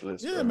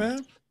ridiculous. Yeah, bro.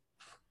 Man.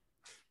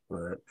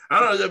 But I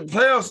don't know. The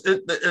playoffs.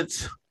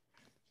 It's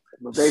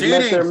they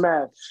met their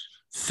match.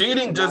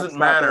 Seeding doesn't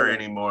matter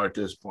anymore at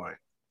this point.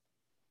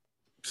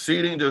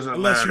 Seeding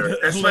doesn't matter,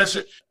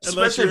 especially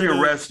if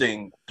you're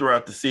resting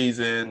throughout the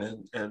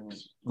season and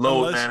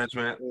load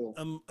management.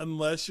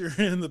 Unless you're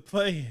in the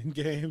play-in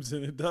games,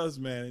 and it does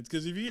manage.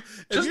 Because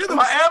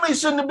Miami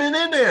shouldn't have been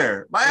in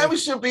there. Miami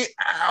should be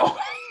out.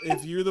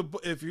 If you're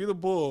the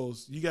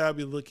Bulls, you gotta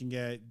be looking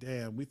at,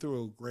 damn, we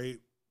threw a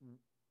great,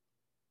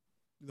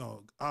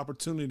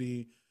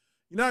 opportunity.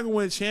 You're not gonna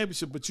win a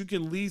championship, but you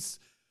can at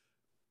least.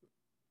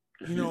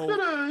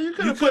 You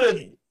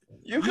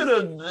could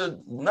have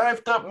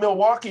knifed up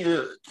Milwaukee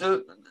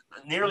to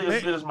nearly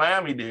as good as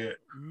Miami did.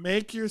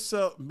 Make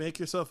yourself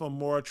a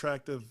more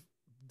attractive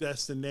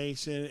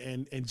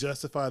destination and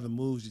justify the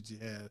moves that you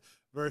have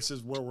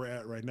versus where we're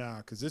at right now.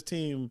 Because this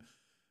team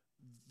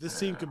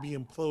could be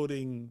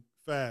imploding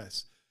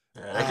fast.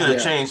 Yeah, they could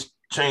have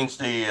changed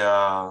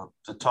the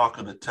talk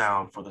of the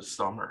town for the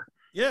summer.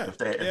 Yeah, if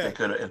they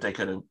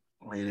could have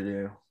made it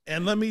in.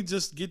 And let me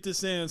just get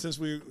this in since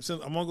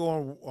I'm gonna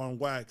go on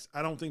wax.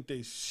 I don't think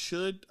they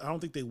should. I don't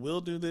think they will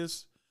do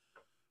this,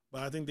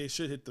 but I think they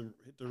should hit the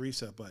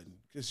reset button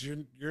because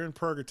you're in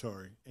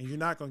purgatory and you're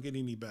not gonna get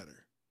any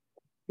better.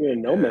 You're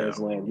in no man's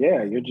land.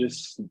 Yeah, you're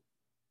just.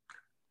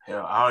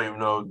 Yeah, I don't even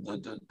know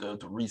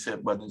the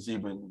reset button is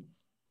even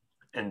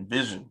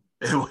envisioned.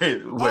 No,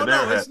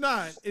 it's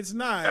not. It's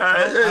not.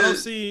 I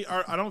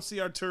don't see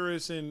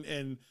Arturis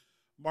and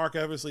Mark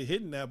obviously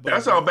hitting that button.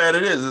 That's how bad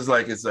it is. It's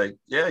like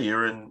yeah,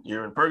 you're in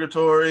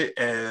purgatory,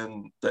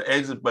 and the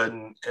exit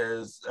button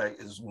is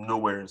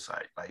nowhere in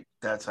sight. Like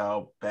that's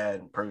how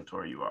bad in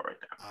purgatory you are right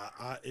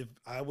now.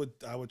 I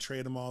would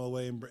trade them all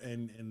away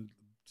and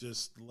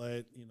just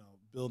let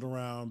build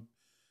around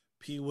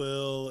P.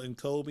 Will and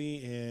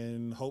Kobe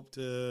and hope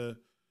to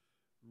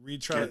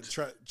try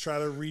to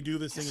redo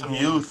this thing. Some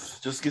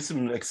youth, just get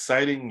some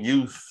exciting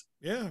youth.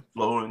 Yeah,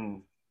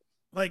 flowing.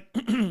 Like,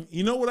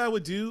 what I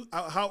would do?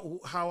 How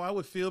I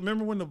would feel?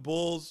 Remember when the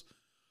Bulls?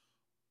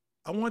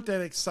 I want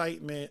that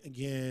excitement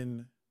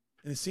again,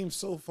 and it seems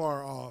so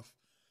far off.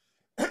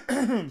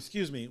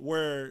 Excuse me,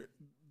 where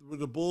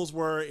the Bulls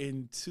were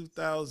in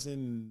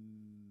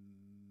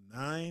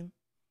 2009.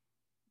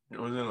 It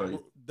was in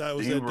that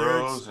was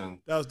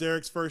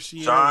Derek's first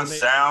year. John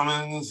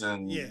Salmons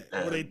and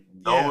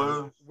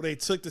Noah. Where they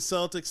took the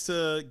Celtics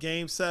to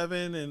Game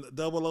 7 and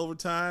double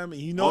overtime.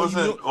 And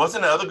wasn't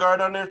the other guard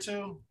on there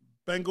too?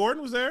 Ben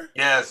Gordon was there.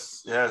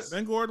 Yes.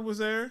 Ben Gordon was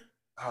there.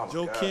 Oh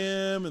Joe gosh.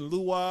 Kim and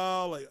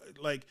Luau,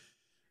 like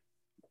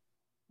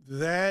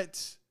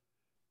that.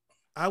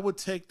 I would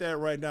take that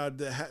right now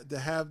to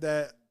have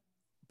that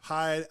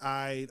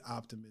pie-eyed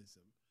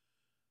optimism.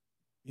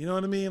 You know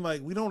what I mean?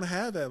 Like we don't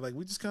have that. Like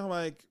we just kind of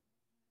like,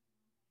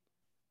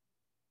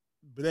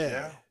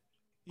 bleh.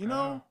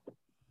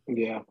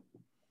 Yeah.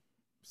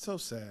 So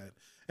sad.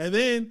 And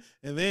then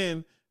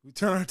we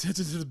turn our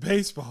attention to the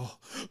baseball.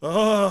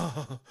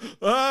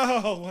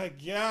 Oh my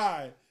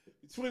God.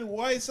 Between the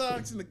White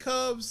Sox and the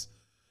Cubs,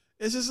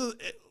 it's just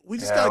we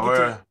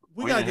gotta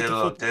get to a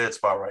little dead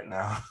spot right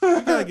now.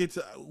 We gotta get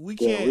to we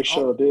can't we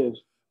sure did.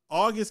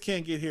 August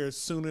can't get here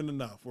soon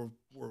enough. We're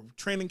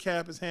training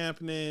camp is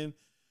happening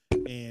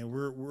and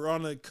we're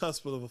on the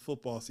cusp of a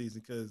football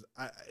season because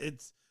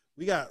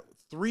we got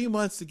 3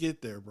 months to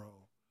get there, bro.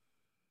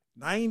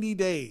 90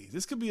 days.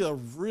 This could be a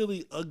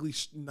really ugly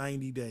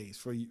 90 days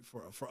for you,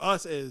 for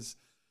us as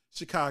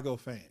Chicago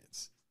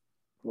fans.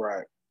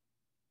 Right.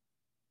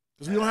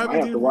 Because we don't have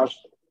might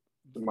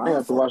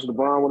have to watch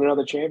LeBron win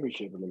another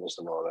championship in the midst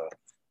of all that.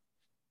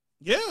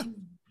 Yeah.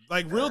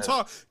 Like real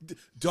talk.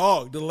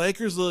 Dog, the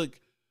Lakers look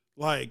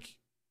like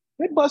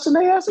they're busting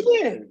their ass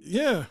again.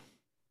 Yeah.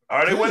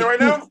 Are they winning right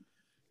now?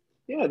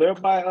 Yeah, they're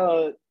by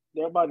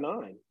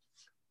 9.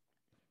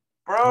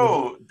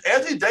 Bro,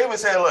 Anthony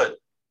Davis had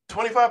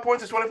 25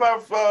 points and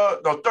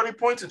 30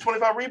 points and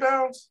 25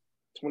 rebounds.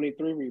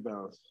 23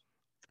 rebounds.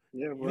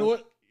 Yeah, bro. You know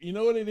what? You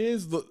know what it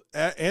is?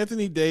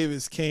 Anthony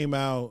Davis came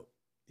out.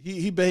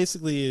 He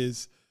basically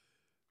is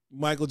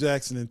Michael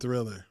Jackson in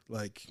Thriller.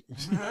 Like,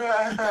 you know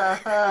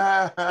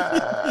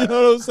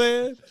what I'm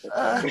saying?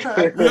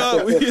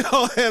 we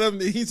all had him.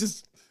 He's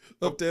just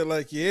up there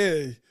like, yeah,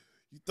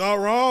 you thought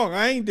wrong.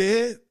 I ain't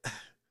dead.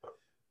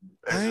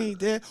 I ain't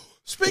dead.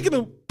 Speaking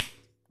of,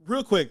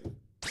 real quick,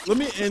 let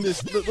me end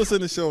this. Let's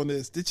end the show on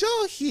this. Did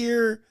y'all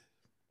hear?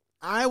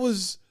 I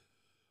was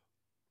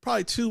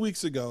probably 2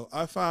 weeks ago.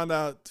 I found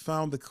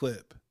the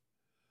clip.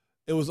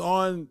 It was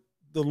on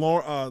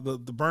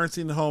the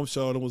Bernstein Home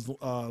Show. And it was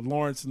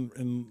Lawrence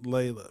and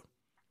Layla.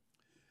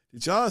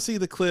 Did y'all see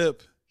the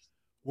clip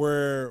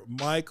where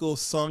Michael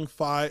was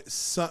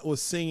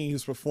singing, he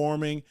was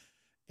performing,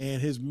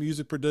 and his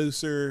music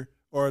producer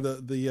or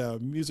the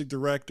music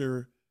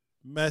director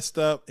messed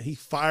up? He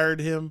fired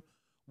him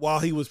while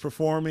he was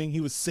performing. He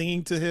was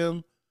singing to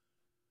him.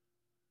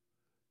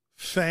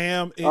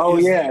 Fam.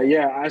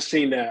 Yeah. I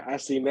seen that.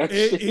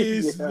 It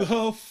is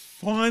the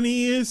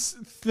funniest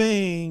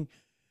thing.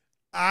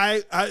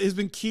 It's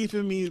been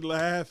keeping me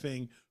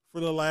laughing for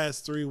the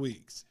last 3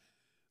 weeks.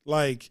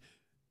 Like,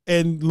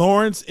 and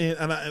Lawrence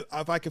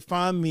if I could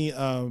find the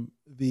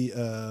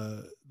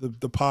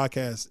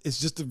podcast, it's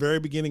just the very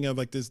beginning of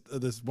like this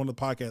one of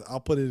the podcasts. I'll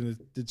put it in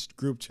the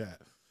group chat.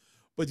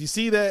 But you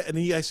see that, and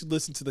he actually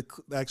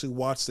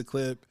watched the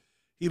clip.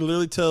 He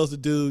literally tells the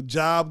dude,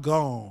 "Job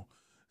gone."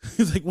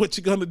 He's like, "What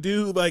you gonna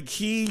do?" Like,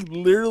 he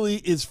literally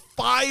is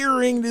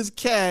firing this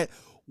cat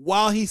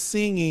while he's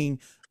singing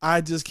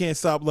 "I Just Can't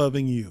Stop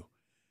Loving You,"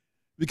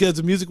 because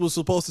the music was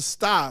supposed to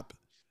stop,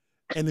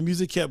 and the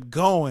music kept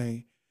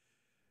going.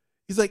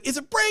 He's like, "It's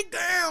a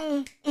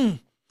breakdown." And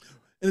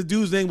the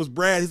dude's name was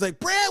Brad. He's like,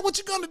 "Brad, what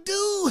you gonna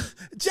do?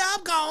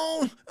 Job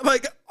gone."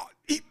 Like,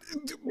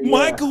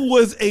 Michael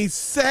was a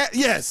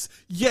yes,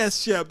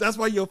 Shep. That's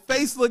why your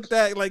face looked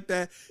like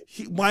that.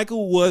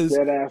 Michael was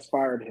dead ass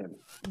fired him.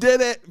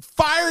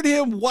 Fired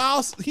him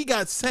while he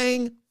got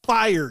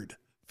fired,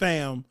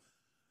 fam.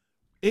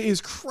 It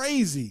is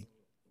crazy.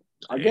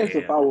 I guess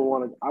if I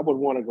would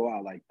want to go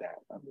out like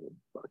that. I mean,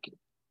 fuck it.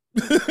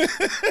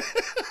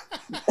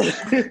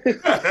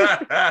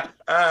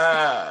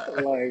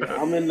 Like,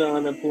 I'm in the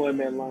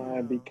unemployment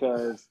line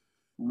because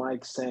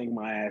Mike sang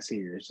my ass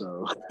here.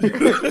 So,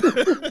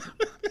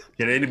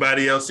 can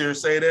anybody else here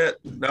say that?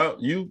 No,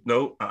 you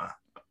no.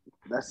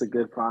 That's a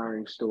good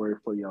firing story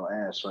for your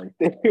ass right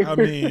there. I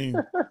mean,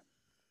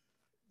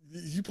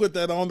 you put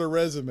that on the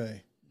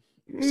resume.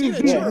 See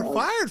that you were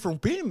fired from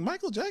being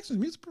Michael Jackson's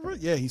music producer?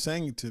 Yeah, he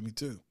sang it to me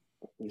too.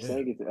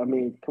 I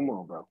mean, come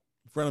on, bro.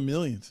 In front of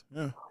millions.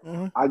 Yeah.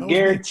 Uh-huh. I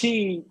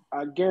guarantee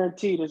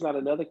there's not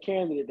another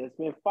candidate that's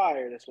been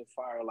fired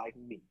like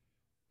me.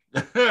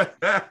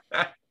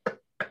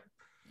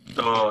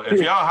 So if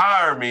y'all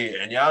hire me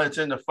and y'all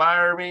intend to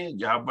fire me,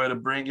 y'all better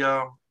bring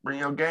your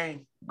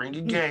game. Bring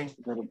your game.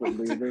 Bring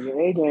your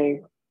A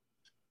game.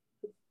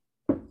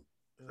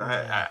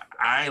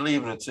 I ain't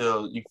leaving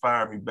until you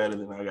fire me better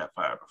than I got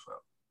fired before.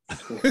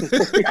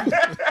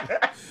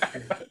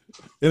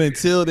 And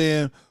until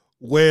then,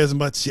 where's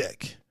my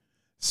check?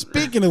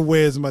 Speaking of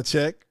where's my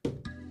check,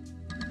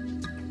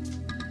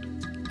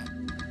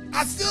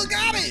 I still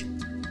got it.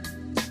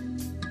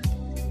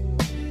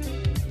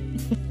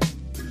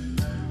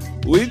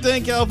 We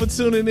thank y'all for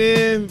tuning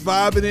in,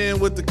 vibing in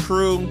with the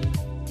crew.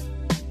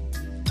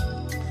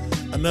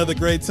 Another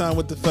great time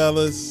with the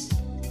fellas.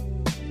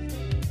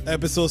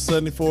 Episode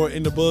 74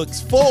 in the books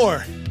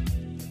for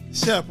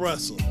Shep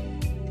Russell.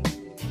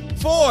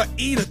 For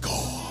Eda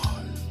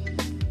God.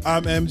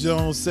 I'm M.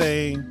 Jones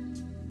saying,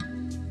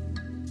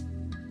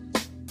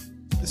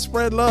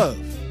 spread love.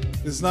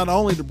 It's not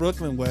only the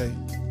Brooklyn way,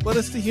 but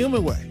it's the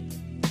human way.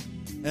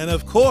 And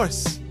of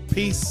course,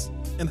 peace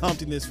and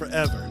humptiness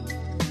forever.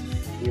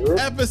 Yep.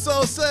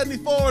 Episode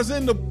 74 is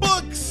in the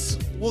books.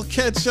 We'll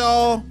catch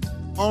y'all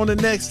on the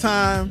next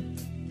time.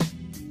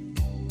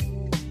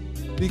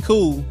 Be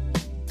cool.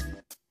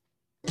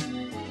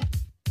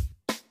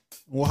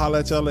 We'll holler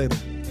at y'all later.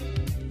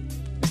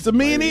 It's the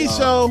Me and E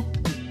Show.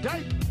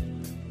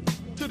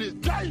 To this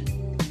day.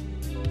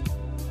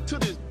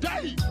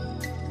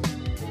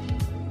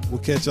 We'll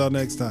catch y'all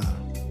next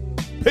time.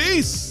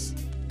 Peace.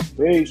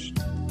 Peace.